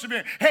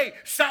persevering. Hey,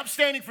 stop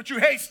standing for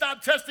truth. Hey,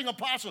 stop testing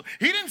apostles.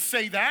 He didn't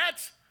say that.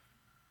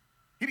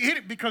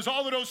 Because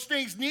all of those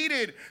things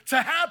needed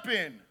to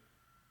happen.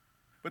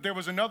 But there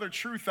was another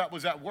truth that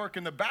was at work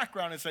in the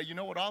background and said, you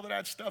know what, all of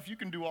that stuff, you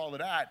can do all of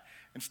that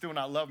and still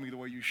not love me the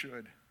way you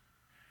should.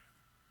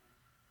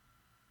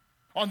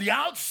 On the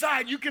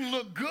outside, you can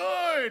look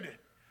good.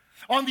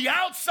 On the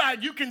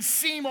outside, you can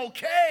seem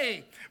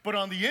okay, but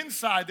on the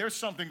inside, there's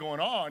something going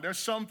on. There's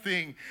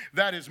something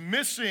that is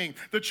missing.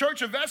 The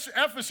church of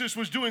Ephesus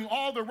was doing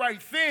all the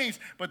right things,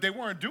 but they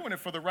weren't doing it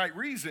for the right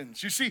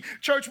reasons. You see,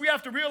 church, we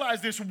have to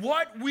realize this.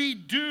 What we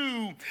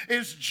do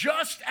is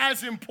just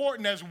as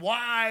important as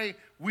why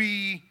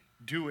we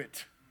do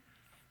it.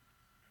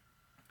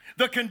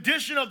 The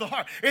condition of the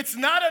heart. It's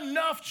not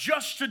enough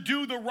just to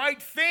do the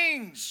right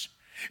things.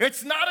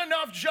 It's not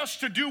enough just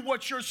to do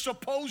what you're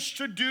supposed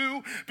to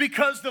do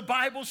because the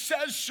Bible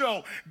says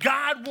so.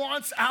 God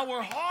wants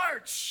our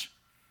hearts.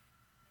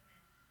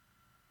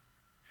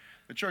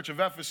 The church of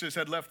Ephesus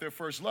had left their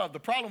first love.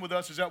 The problem with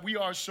us is that we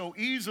are so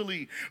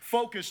easily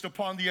focused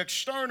upon the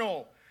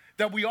external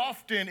that we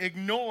often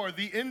ignore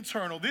the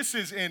internal. This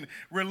is in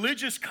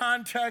religious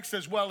context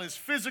as well as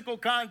physical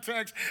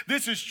context.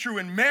 This is true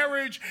in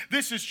marriage.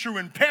 This is true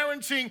in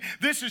parenting.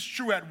 This is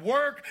true at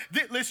work.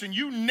 Listen,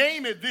 you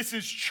name it, this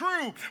is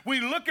true.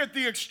 We look at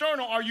the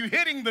external. Are you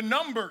hitting the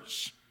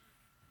numbers?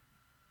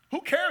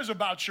 Who cares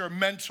about your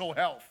mental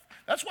health?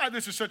 That's why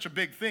this is such a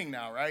big thing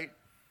now, right?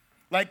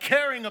 Like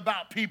caring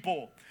about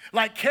people,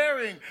 like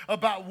caring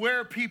about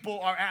where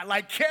people are at,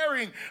 like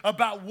caring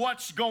about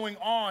what's going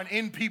on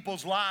in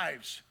people's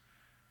lives.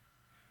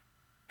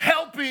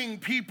 Helping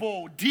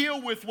people deal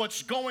with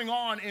what's going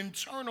on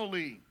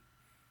internally.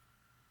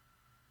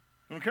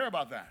 We don't care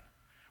about that.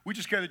 We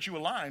just care that you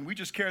align. We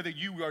just care that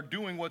you are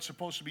doing what's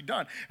supposed to be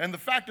done. And the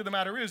fact of the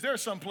matter is, there are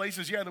some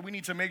places, that we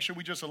need to make sure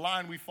we just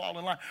align, we fall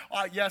in line.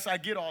 Yes, I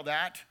get all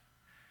that.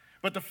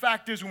 But the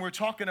fact is, when we're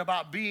talking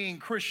about being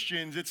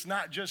Christians, it's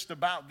not just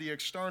about the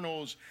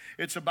externals,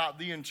 it's about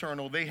the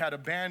internal. They had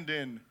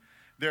abandoned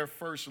their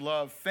first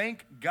love.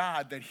 Thank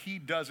God that He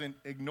doesn't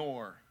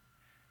ignore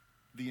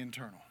the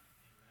internal.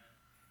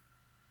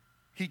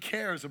 He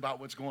cares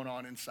about what's going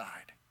on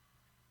inside.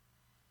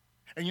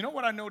 And you know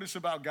what I notice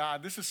about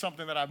God? This is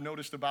something that I've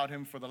noticed about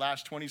Him for the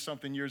last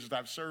 20-something years as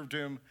I've served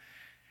Him.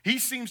 He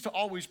seems to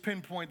always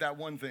pinpoint that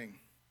one thing.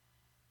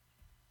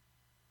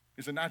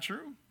 Is it not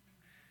true?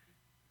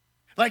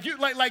 Like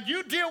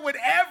you deal with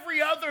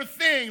every other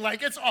thing,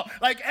 like it's all,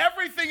 like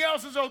everything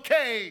else is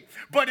okay,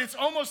 but it's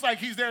almost like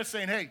He's there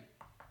saying, hey,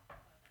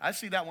 I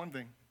see that one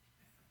thing.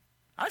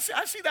 I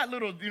see that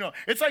little,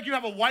 it's like you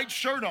have a white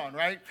shirt on,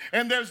 right?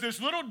 And there's this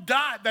little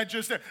dot that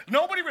just,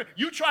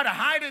 you try to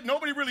hide it,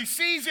 nobody really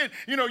sees it,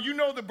 you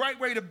know the right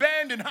way to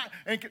bend,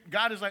 and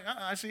God is like,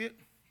 I see it.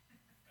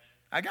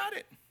 I got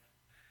it.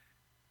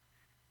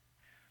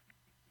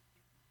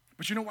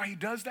 But you know why He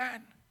does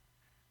that?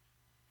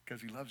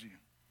 Because He loves you.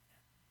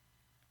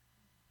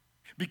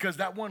 Because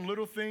that one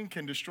little thing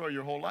can destroy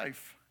your whole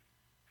life.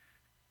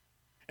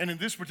 And in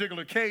this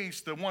particular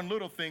case, the one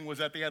little thing was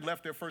that they had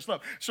left their first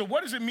love. So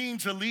what does it mean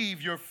to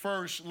leave your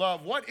first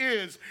love? What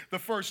is the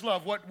first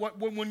love?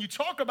 When you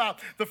talk about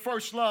the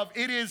first love,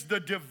 it is the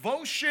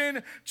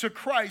devotion to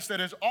Christ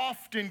that is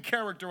often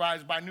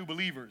characterized by new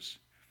believers.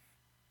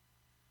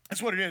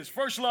 That's what it is.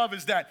 First love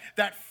is that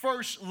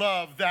first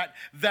love,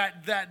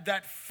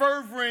 that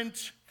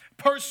fervent,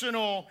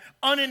 personal,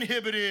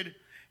 uninhibited,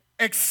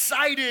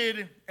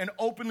 excited, and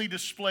openly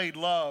displayed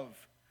love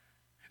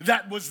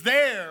that was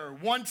there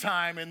one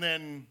time and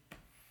then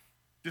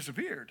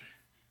disappeared.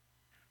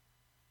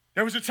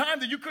 There was a time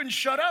that you couldn't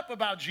shut up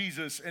about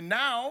Jesus, and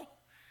now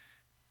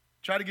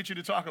try to get you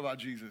to talk about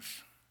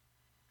Jesus.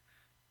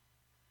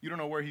 You don't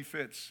know where He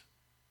fits.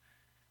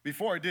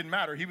 Before, it didn't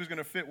matter. He was going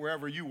to fit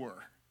wherever you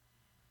were.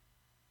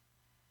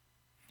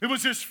 It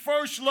was this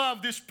first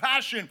love, this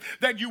passion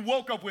that you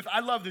woke up with. I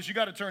love this. You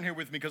got to turn here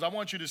with me because I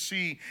want you to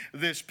see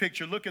this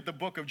picture. Look at the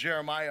book of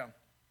Jeremiah.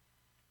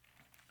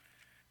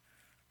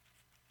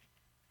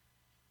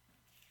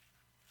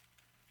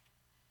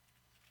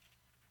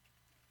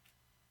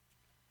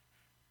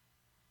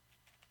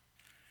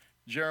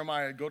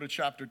 Jeremiah, go to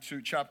chapter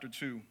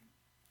 2.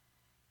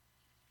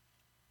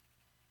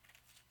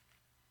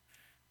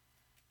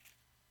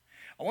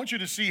 I want you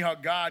to see how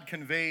God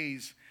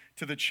conveys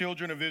to the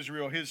children of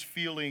Israel His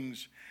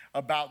feelings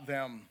about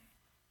them.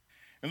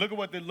 And look at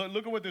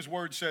what this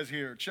word says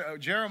here.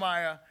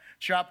 Jeremiah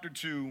chapter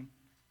 2,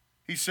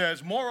 he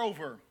says,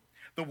 moreover,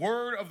 the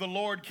word of the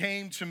Lord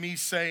came to me,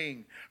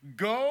 saying,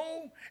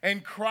 go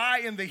and cry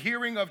in the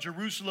hearing of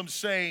Jerusalem,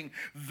 saying,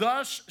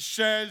 thus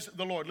says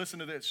the Lord. Listen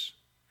to this.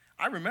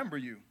 I remember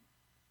you,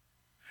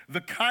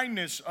 the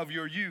kindness of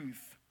your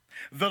youth,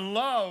 the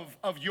love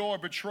of your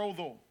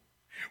betrothal,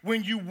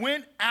 when you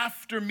went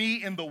after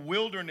me in the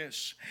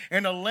wilderness,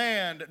 in a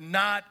land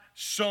not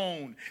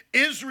sown.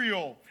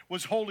 Israel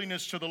was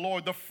holiness to the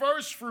Lord, the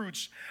first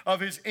fruits of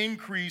his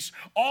increase.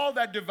 All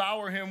that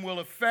devour him will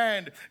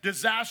offend.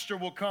 Disaster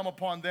will come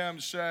upon them,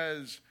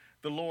 says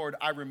the Lord.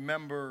 I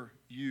remember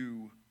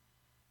you,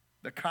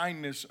 the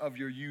kindness of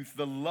your youth,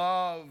 the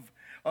love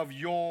of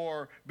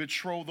your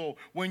betrothal,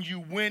 when you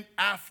went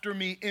after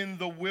me in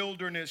the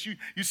wilderness.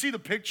 You see the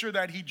picture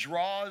that he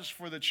draws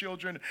for the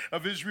children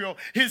of Israel.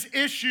 His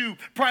issue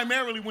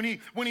primarily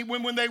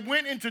when they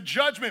went into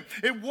judgment,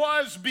 it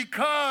was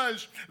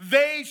because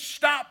they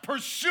stopped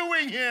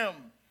pursuing him.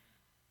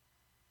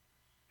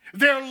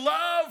 Their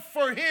love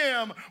for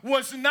him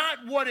was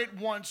not what it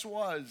once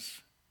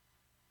was.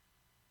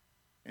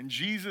 And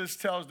Jesus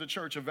tells the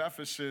church of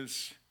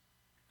Ephesus,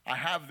 I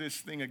have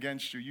this thing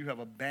against you. You have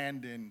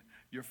abandoned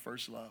your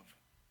first love.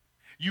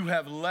 You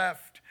have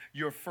left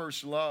your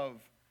first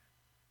love.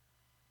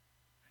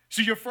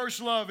 See, your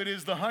first love, it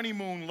is the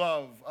honeymoon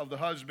love of the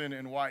husband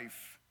and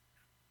wife.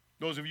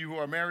 Those of you who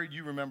are married,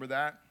 you remember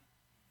that.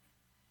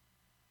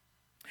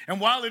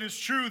 And while it is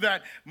true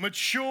that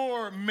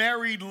mature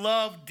married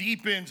love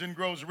deepens and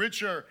grows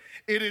richer,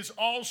 it is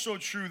also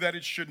true that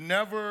it should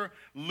never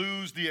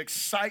lose the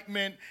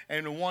excitement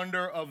and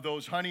wonder of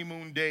those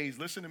honeymoon days.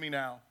 Listen to me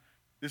now.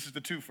 This is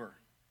the twofer.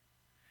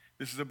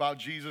 This is about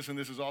Jesus, and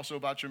this is also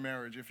about your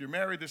marriage. If you're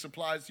married, this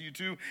applies to you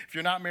too. If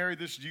you're not married,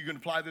 you can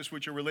apply this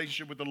with your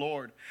relationship with the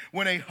Lord.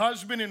 When a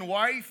husband and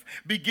wife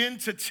begin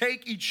to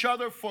take each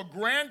other for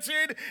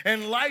granted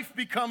and life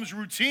becomes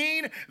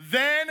routine,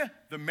 then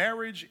the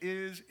marriage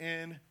is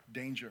in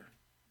danger.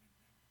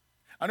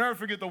 I'll never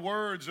forget the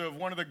words of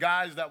one of the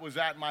guys that was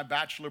at my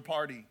bachelor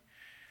party.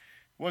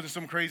 It wasn't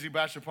some crazy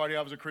bachelor party.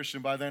 I was a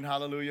Christian by then,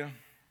 hallelujah.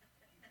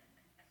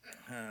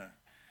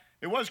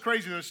 It was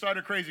crazy. It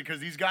started crazy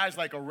because these guys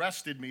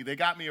arrested me. They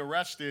got me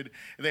arrested.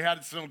 They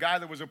had some guy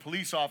that was a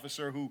police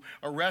officer who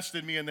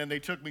arrested me, and then they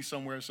took me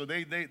somewhere. So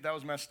that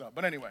was messed up.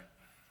 But anyway,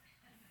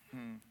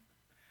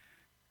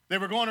 they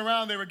were going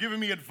around. They were giving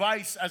me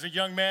advice as a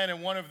young man,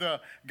 and one of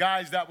the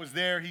guys that was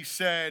there, he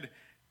said,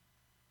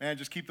 man,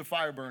 just keep the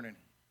fire burning.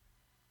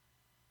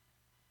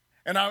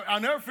 And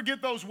I'll never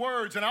forget those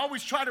words, and I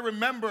always try to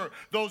remember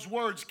those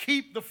words,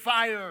 keep the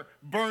fire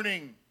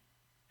burning.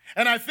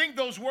 And I think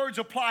those words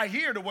apply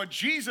here to what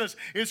Jesus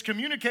is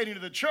communicating to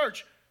the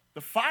church.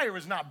 The fire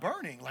is not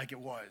burning like it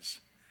was.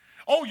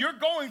 Oh, you're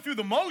going through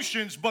the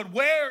motions, but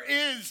where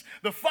is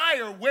the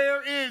fire?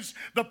 Where is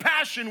the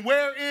passion?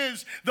 Where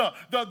is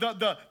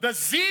the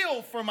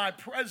zeal for my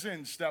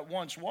presence that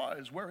once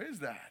was? Where is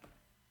that?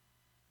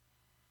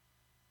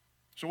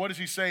 So what does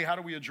he say? How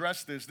do we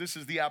address this? This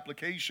is the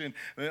application.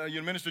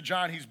 Minister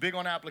John, he's big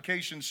on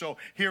application, so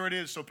here it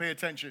is, so pay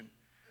attention.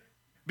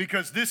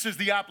 Because this is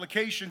the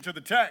application to the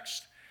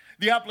text.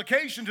 The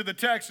application to the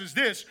text is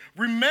this: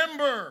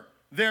 remember,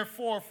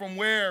 therefore, from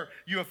where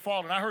you have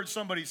fallen. I heard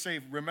somebody say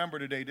remember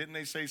today. Didn't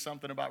they say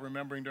something about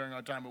remembering during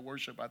our time of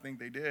worship? I think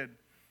they did.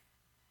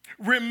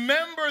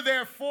 Remember,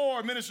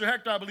 therefore, Minister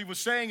Hector, I believe,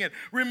 was saying it.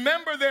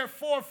 Remember,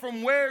 therefore,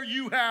 from where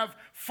you have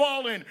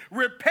fallen.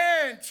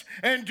 Repent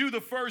and do the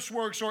first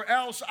works, or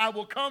else I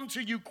will come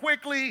to you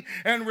quickly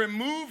and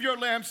remove your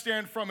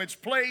lampstand from its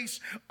place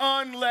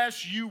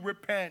unless you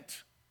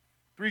repent.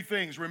 Three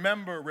things: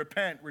 remember,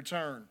 repent,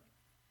 return.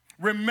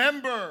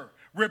 Remember,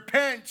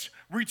 repent,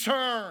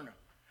 return.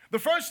 The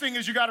first thing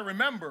is you got to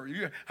remember.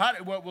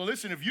 Well,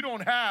 listen, if you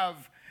don't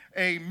have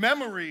a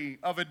memory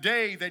of a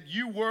day that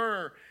you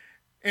were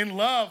in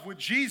love with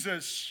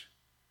Jesus,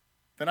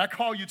 then I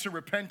call you to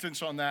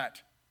repentance on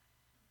that.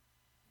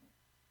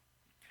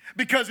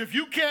 Because if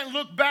you can't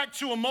look back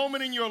to a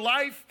moment in your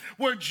life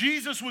where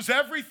Jesus was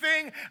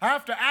everything, I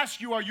have to ask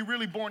you, are you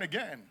really born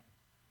again?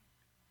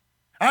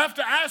 I have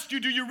to ask you,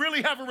 do you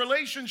really have a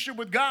relationship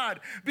with God?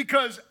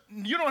 Because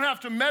you don't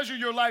have to measure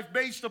your life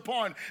based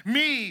upon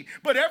me,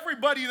 but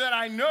everybody that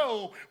I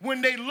know,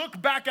 when they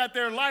look back at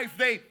their life,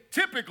 they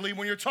typically,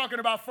 when you're talking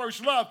about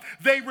first love,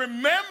 they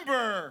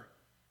remember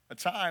a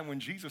time when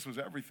Jesus was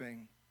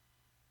everything.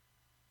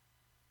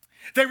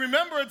 They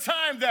remember a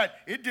time that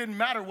it didn't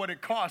matter what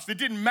it cost. It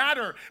didn't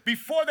matter.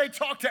 Before they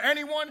talked to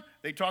anyone,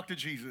 they talked to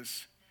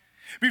Jesus.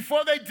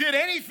 Before they did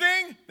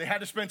anything, they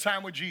had to spend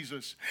time with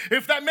Jesus.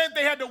 If that meant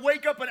they had to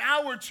wake up an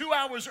hour, 2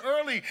 hours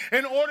early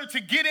in order to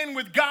get in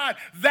with God,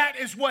 that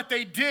is what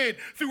they did.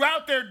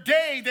 Throughout their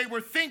day, they were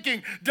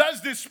thinking,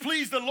 does this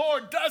please the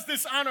Lord? Does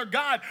this honor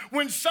God?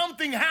 When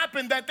something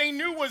happened that they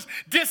knew was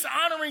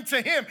dishonoring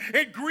to him,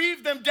 it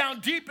grieved them down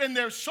deep in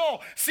their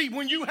soul. See,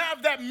 when you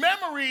have that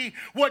memory,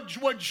 what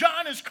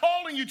John is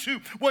calling you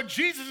to, what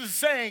Jesus is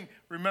saying,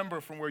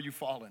 remember from where you've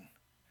fallen.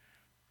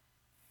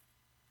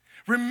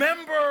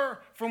 Remember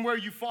from where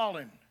you've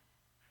fallen.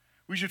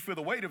 We should feel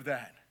the weight of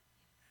that.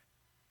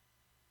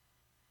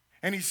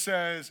 And he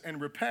says, and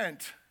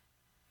repent,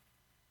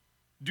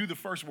 do the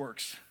first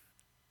works.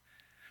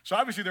 So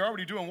obviously they're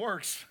already doing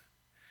works.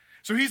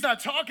 So he's not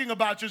talking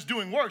about just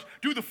doing works.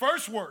 Do the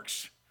first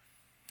works.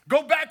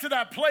 Go back to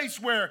that place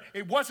where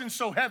it wasn't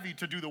so heavy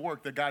to do the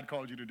work that God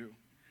called you to do.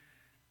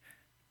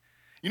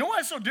 You know why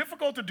it's so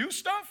difficult to do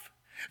stuff?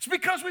 It's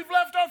because we've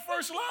left our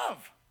first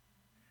love.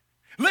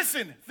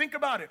 Listen, think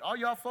about it. All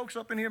y'all folks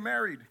up in here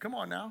married, come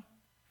on now.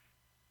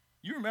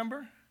 You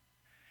remember?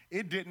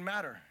 It didn't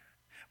matter.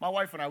 My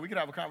wife and I, we could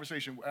have a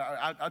conversation.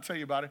 I'll tell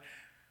you about it.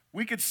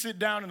 We could sit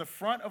down in the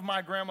front of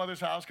my grandmother's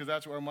house, because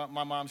that's where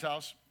my mom's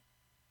house.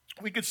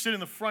 We could sit in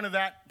the front of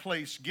that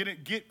place,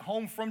 get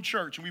home from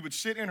church, and we would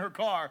sit in her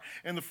car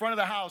in the front of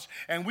the house,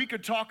 and we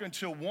could talk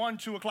until 1,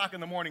 2 o'clock in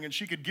the morning, and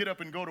she could get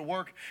up and go to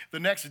work the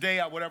next day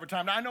at whatever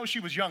time. Now, I know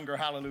she was younger,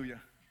 hallelujah.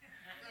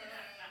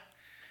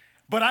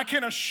 But I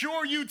can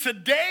assure you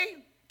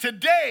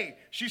today,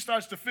 she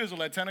starts to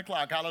fizzle at 10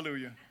 o'clock,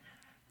 hallelujah.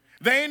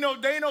 There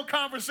ain't no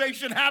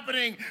conversation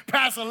happening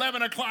past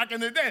 11 o'clock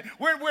in the day.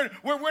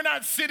 We're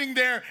not sitting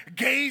there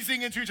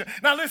gazing into each other.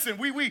 Now listen,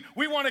 we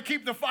want to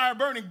keep the fire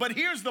burning, but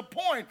here's the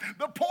point.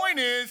 The point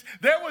is,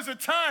 there was a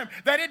time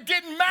that it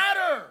didn't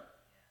matter.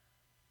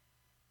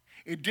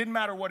 It didn't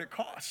matter what it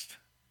cost,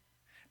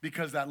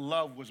 because that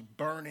love was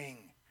burning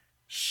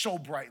so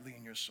brightly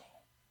in your soul.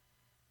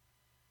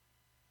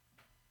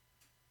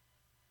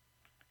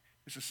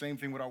 It's the same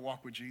thing with our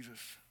walk with Jesus.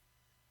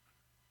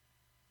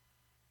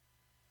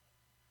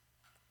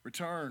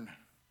 Return.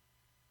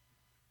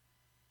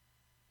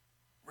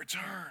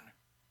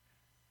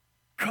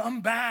 Come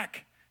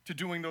back to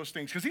doing those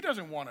things, because he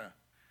doesn't want to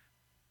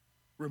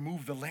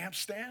remove the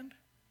lampstand.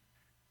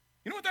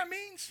 You know what that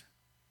means?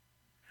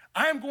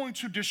 I am going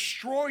to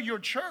destroy your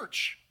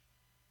church.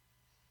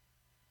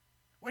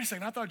 Wait a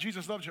second, I thought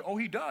Jesus loved you. Oh,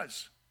 he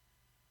does.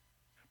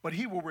 But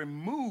he will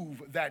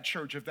remove that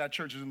church if that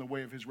church is in the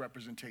way of his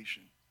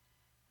representation.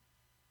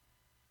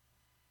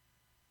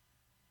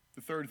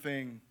 The third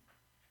thing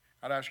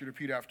I'd ask you to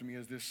repeat after me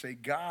is this. Say,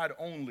 God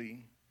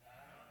only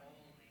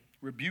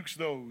rebukes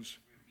those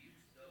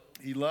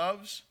he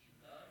loves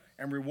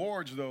and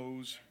rewards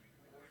those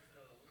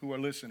who are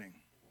listening.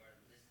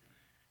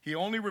 He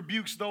only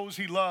rebukes those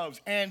he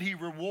loves, and he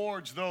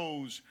rewards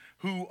those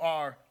who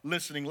are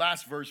listening.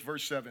 Last verse,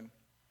 verse 7.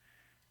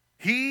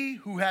 He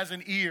who has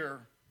an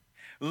ear,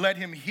 let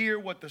him hear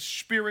what the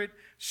Spirit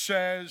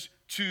says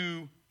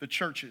to the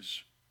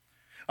churches.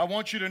 I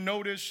want you to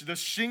notice the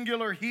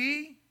singular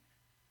he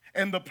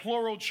and the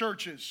plural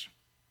churches.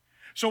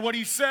 So what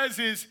he says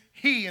is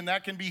he, and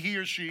that can be he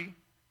or she.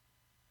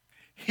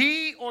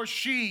 He or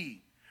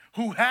she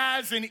who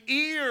has an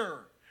ear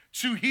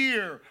to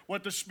hear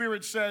what the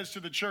Spirit says to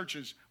the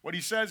churches. What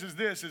he says is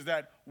this, is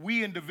that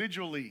we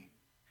individually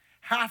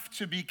have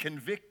to be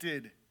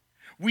convicted.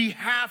 We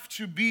have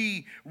to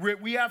be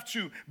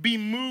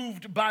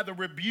moved by the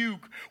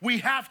rebuke. We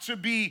have to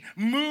be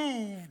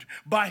moved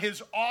by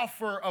his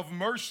offer of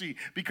mercy,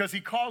 because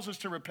he calls us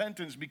to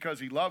repentance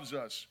because he loves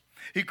us.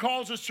 He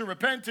calls us to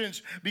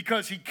repentance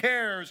because he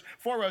cares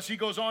for us. He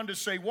goes on to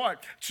say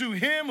what? To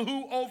him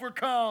who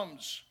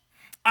overcomes,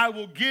 I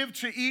will give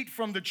to eat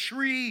from the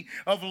tree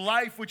of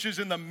life, which is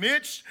in the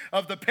midst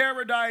of the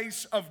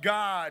paradise of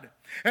God.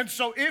 And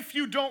so if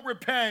you don't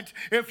repent,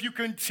 if you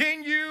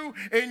continue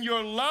in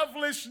your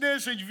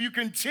lovelessness, and if you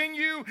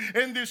continue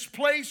in this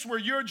place where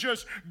you're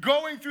just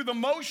going through the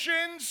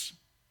motions,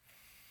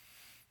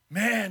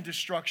 man,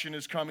 destruction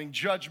is coming,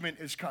 judgment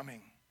is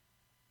coming.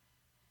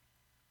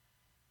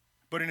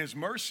 But in his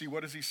mercy,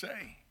 what does he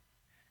say?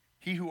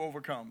 He who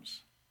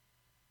overcomes,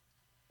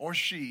 or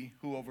she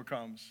who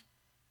overcomes.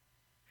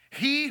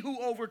 He who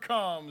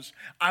overcomes,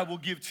 I will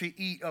give to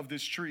eat of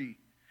this tree.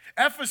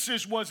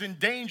 Ephesus was in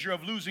danger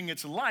of losing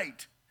its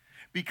light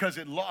because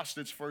it lost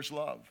its first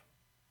love.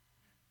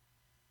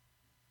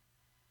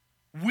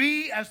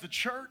 We as the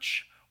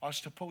church are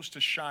supposed to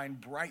shine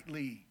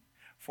brightly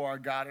for our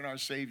God and our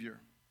Savior.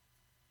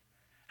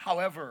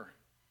 However,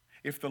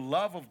 if the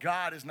love of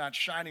God is not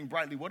shining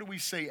brightly, what do we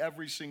say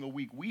every single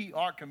week? We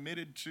are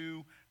committed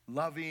to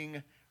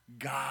loving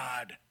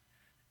God.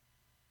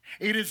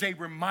 It is a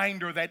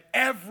reminder that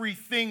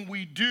everything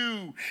we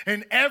do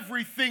and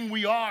everything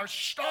we are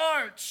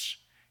starts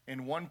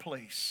in one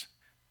place,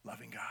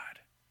 loving God.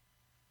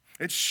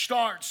 It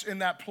starts in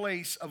that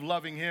place of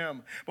loving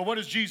him. But what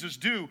does Jesus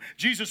do?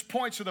 Jesus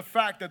points to the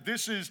fact that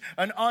this is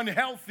an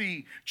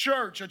unhealthy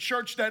church, a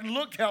church that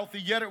looked healthy,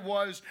 yet it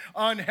was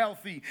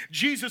unhealthy.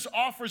 Jesus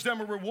offers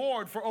them a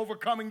reward for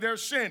overcoming their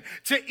sin,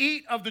 to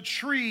eat of the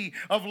tree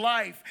of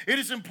life. It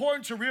is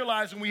important to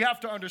realize, and we have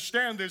to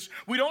understand this,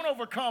 we don't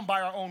overcome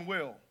by our own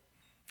will.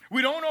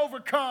 We don't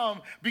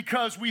overcome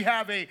because we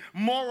have a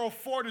moral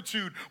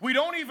fortitude. We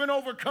don't even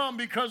overcome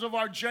because of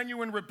our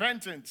genuine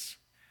repentance.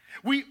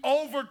 We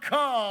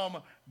overcome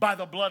by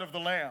the blood of the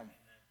Lamb.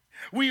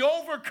 We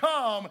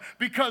overcome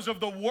because of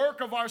the work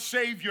of our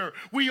Savior.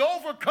 We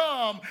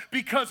overcome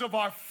because of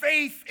our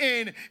faith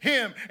in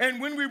Him.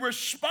 And when we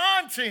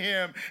respond to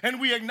Him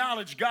and we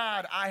acknowledge,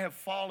 God, I have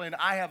fallen,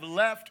 I have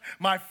left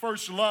my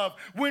first love.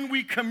 When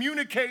we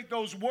communicate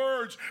those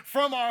words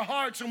from our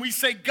hearts and we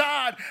say,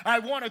 God, I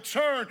want to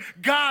turn,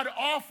 God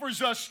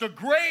offers us the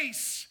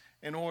grace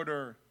in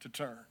order to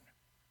turn.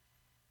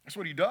 That's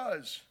what He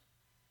does.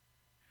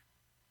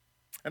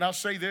 And I'll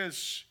say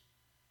this.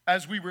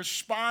 As we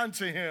respond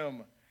to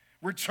Him,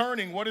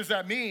 returning, what does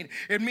that mean?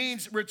 It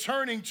means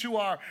returning to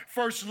our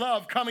first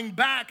love, coming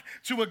back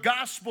to a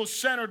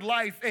gospel-centered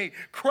life, a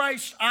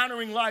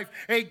Christ-honoring life,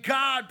 a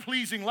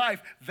God-pleasing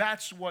life.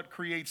 That's what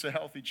creates a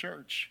healthy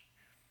church.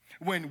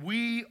 When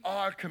we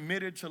are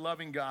committed to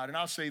loving God, and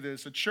I'll say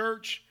this, a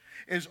church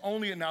is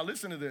only, now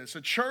listen to this,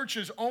 a church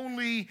is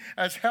only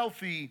as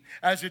healthy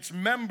as its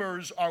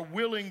members are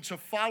willing to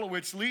follow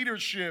its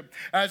leadership,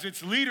 as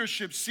its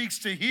leadership seeks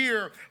to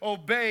hear,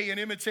 obey, and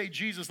imitate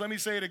Jesus. Let me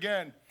say it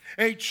again.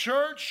 A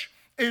church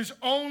is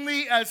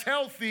only as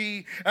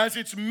healthy as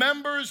its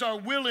members are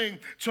willing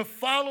to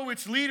follow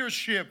its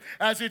leadership,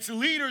 as its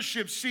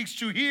leadership seeks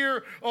to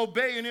hear,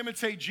 obey, and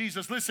imitate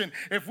Jesus. Listen,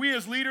 if we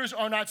as leaders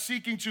are not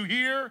seeking to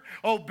hear,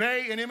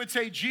 obey, and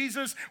imitate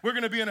Jesus, we're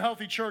going to be in a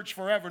healthy church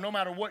forever, no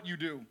matter what you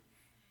do.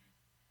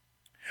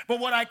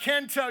 But what I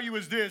can tell you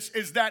is this,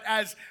 is that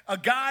as a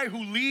guy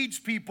who leads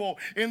people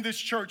in this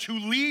church, who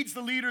leads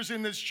the leaders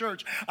in this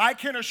church, I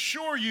can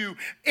assure you,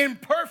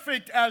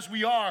 imperfect as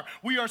we are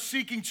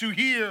seeking to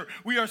hear,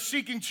 we are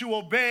seeking to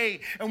obey,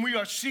 and we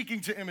are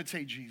seeking to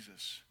imitate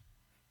Jesus.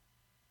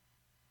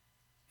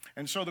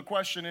 And so the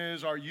question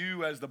is, are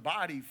you as the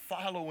body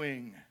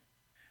following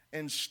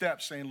in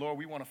steps, saying, Lord,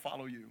 we want to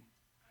follow you.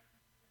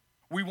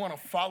 We want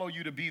to follow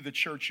you to be the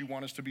church you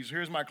want us to be. So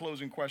here's my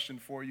closing question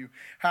for you.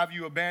 Have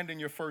you abandoned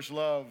your first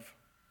love?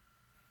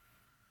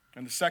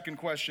 And the second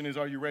question is,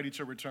 are you ready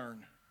to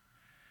return?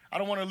 I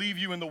don't want to leave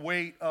you in the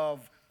weight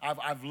of,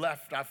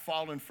 I've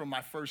fallen from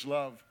my first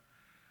love.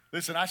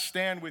 Listen, I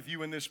stand with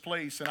you in this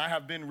place, and I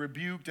have been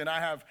rebuked, and I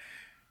have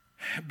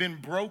been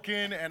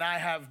broken, and I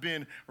have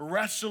been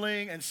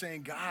wrestling and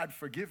saying, God,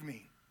 forgive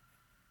me.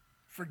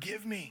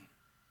 Forgive me.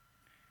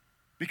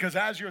 Because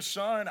as your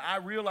son, I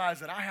realize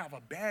that I have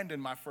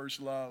abandoned my first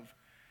love.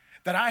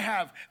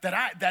 I'm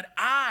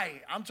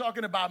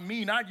talking about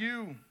me, not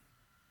you.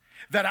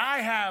 That I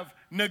have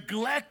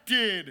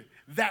neglected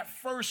that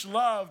first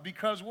love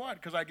because what?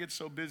 Because I get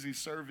so busy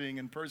serving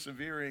and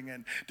persevering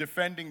and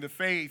defending the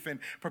faith and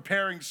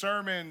preparing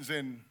sermons.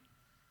 And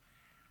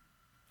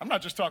I'm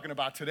not just talking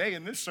about today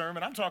in this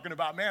sermon. I'm talking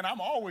about, man, I'm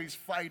always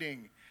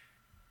fighting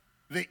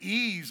the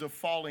ease of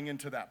falling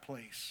into that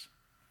place.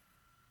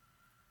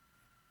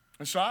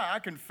 And so I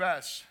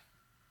confess,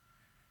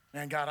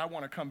 man, God, I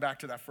want to come back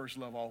to that first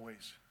love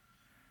always.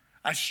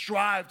 I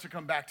strive to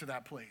come back to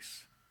that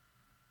place.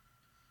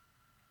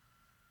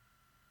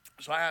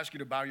 So I ask you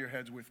to bow your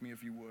heads with me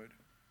if you would.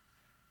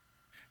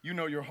 You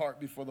know your heart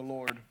before the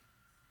Lord.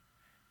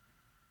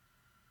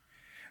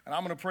 And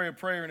I'm going to pray a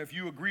prayer, and if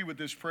you agree with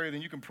this prayer,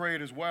 then you can pray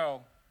it as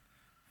well.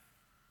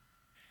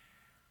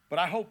 But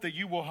I hope that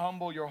you will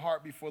humble your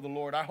heart before the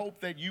Lord. I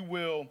hope that you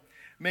will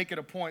make it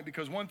a point,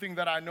 because one thing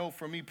that I know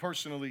for me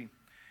personally,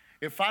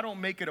 if I don't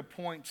make it a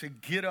point to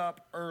get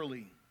up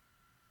early,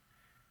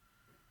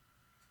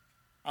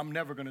 I'm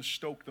never going to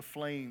stoke the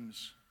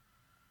flames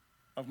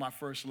of my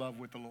first love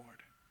with the Lord.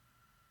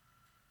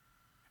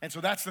 And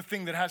so that's the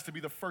thing that has to be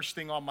the first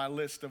thing on my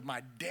list of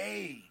my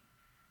day.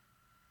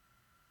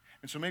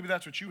 And so maybe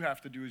that's what you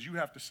have to do, is you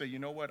have to say, you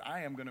know what,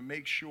 I am going to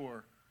make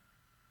sure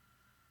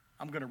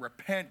I'm going to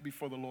repent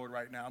before the Lord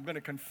right now. I'm going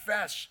to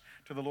confess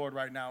to the Lord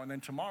right now. And then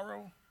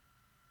tomorrow,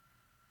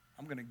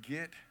 I'm going to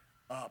get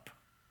up.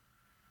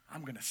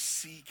 I'm going to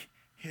seek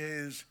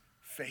His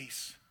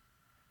face.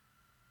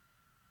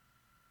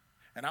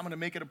 And I'm going to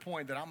make it a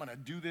point that I'm going to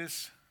do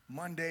this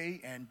Monday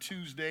and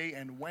Tuesday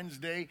and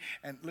Wednesday.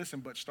 And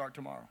listen, but start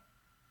tomorrow.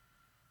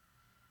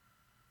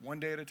 One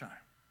day at a time.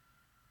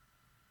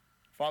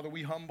 Father,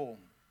 we humble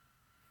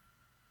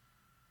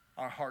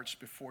our hearts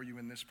before you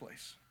in this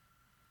place.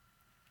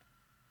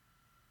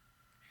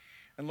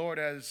 And Lord,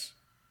 as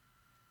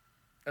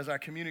I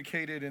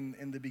communicated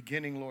in the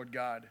beginning, Lord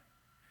God,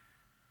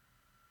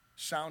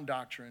 sound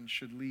doctrine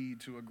should lead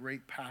to a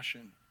great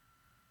passion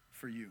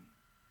for you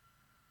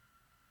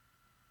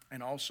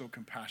and also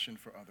compassion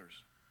for others.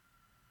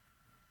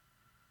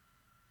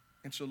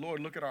 And so, Lord,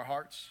 look at our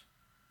hearts.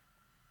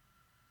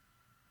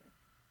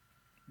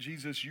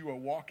 Jesus, you are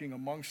walking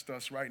amongst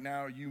us right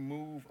now. You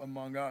move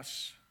among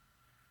us,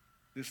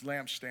 this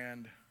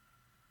lampstand.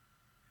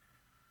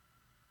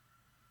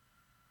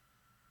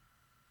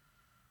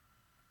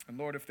 And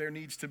Lord, if there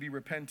needs to be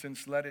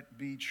repentance, let it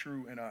be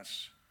true in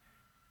us.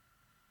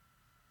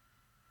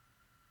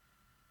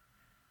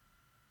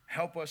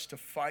 Help us to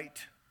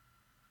fight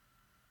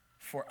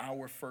for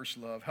our first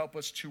love. Help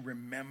us to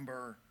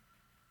remember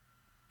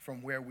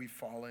from where we've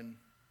fallen.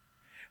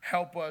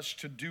 Help us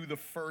to do the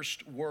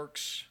first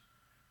works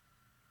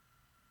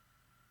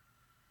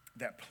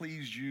that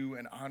pleased you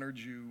and honored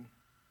you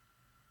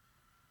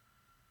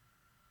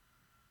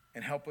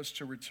And help us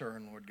to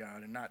return, Lord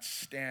God, and not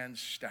stand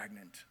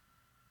stagnant.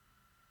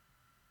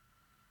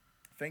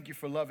 Thank you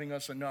for loving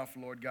us enough,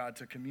 Lord God,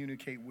 to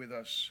communicate with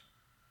us.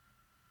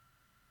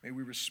 May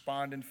we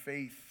respond in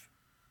faith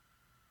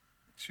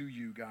to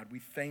you, God. We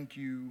thank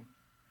you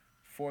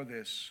for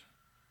this,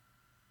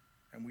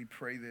 and we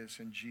pray this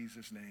in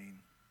Jesus' name.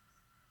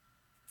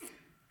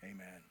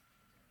 Amen.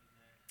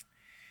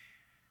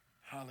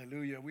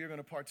 Hallelujah. We are going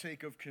to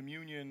partake of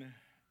communion,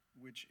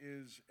 which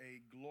is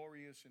a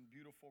glorious and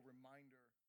beautiful reminder.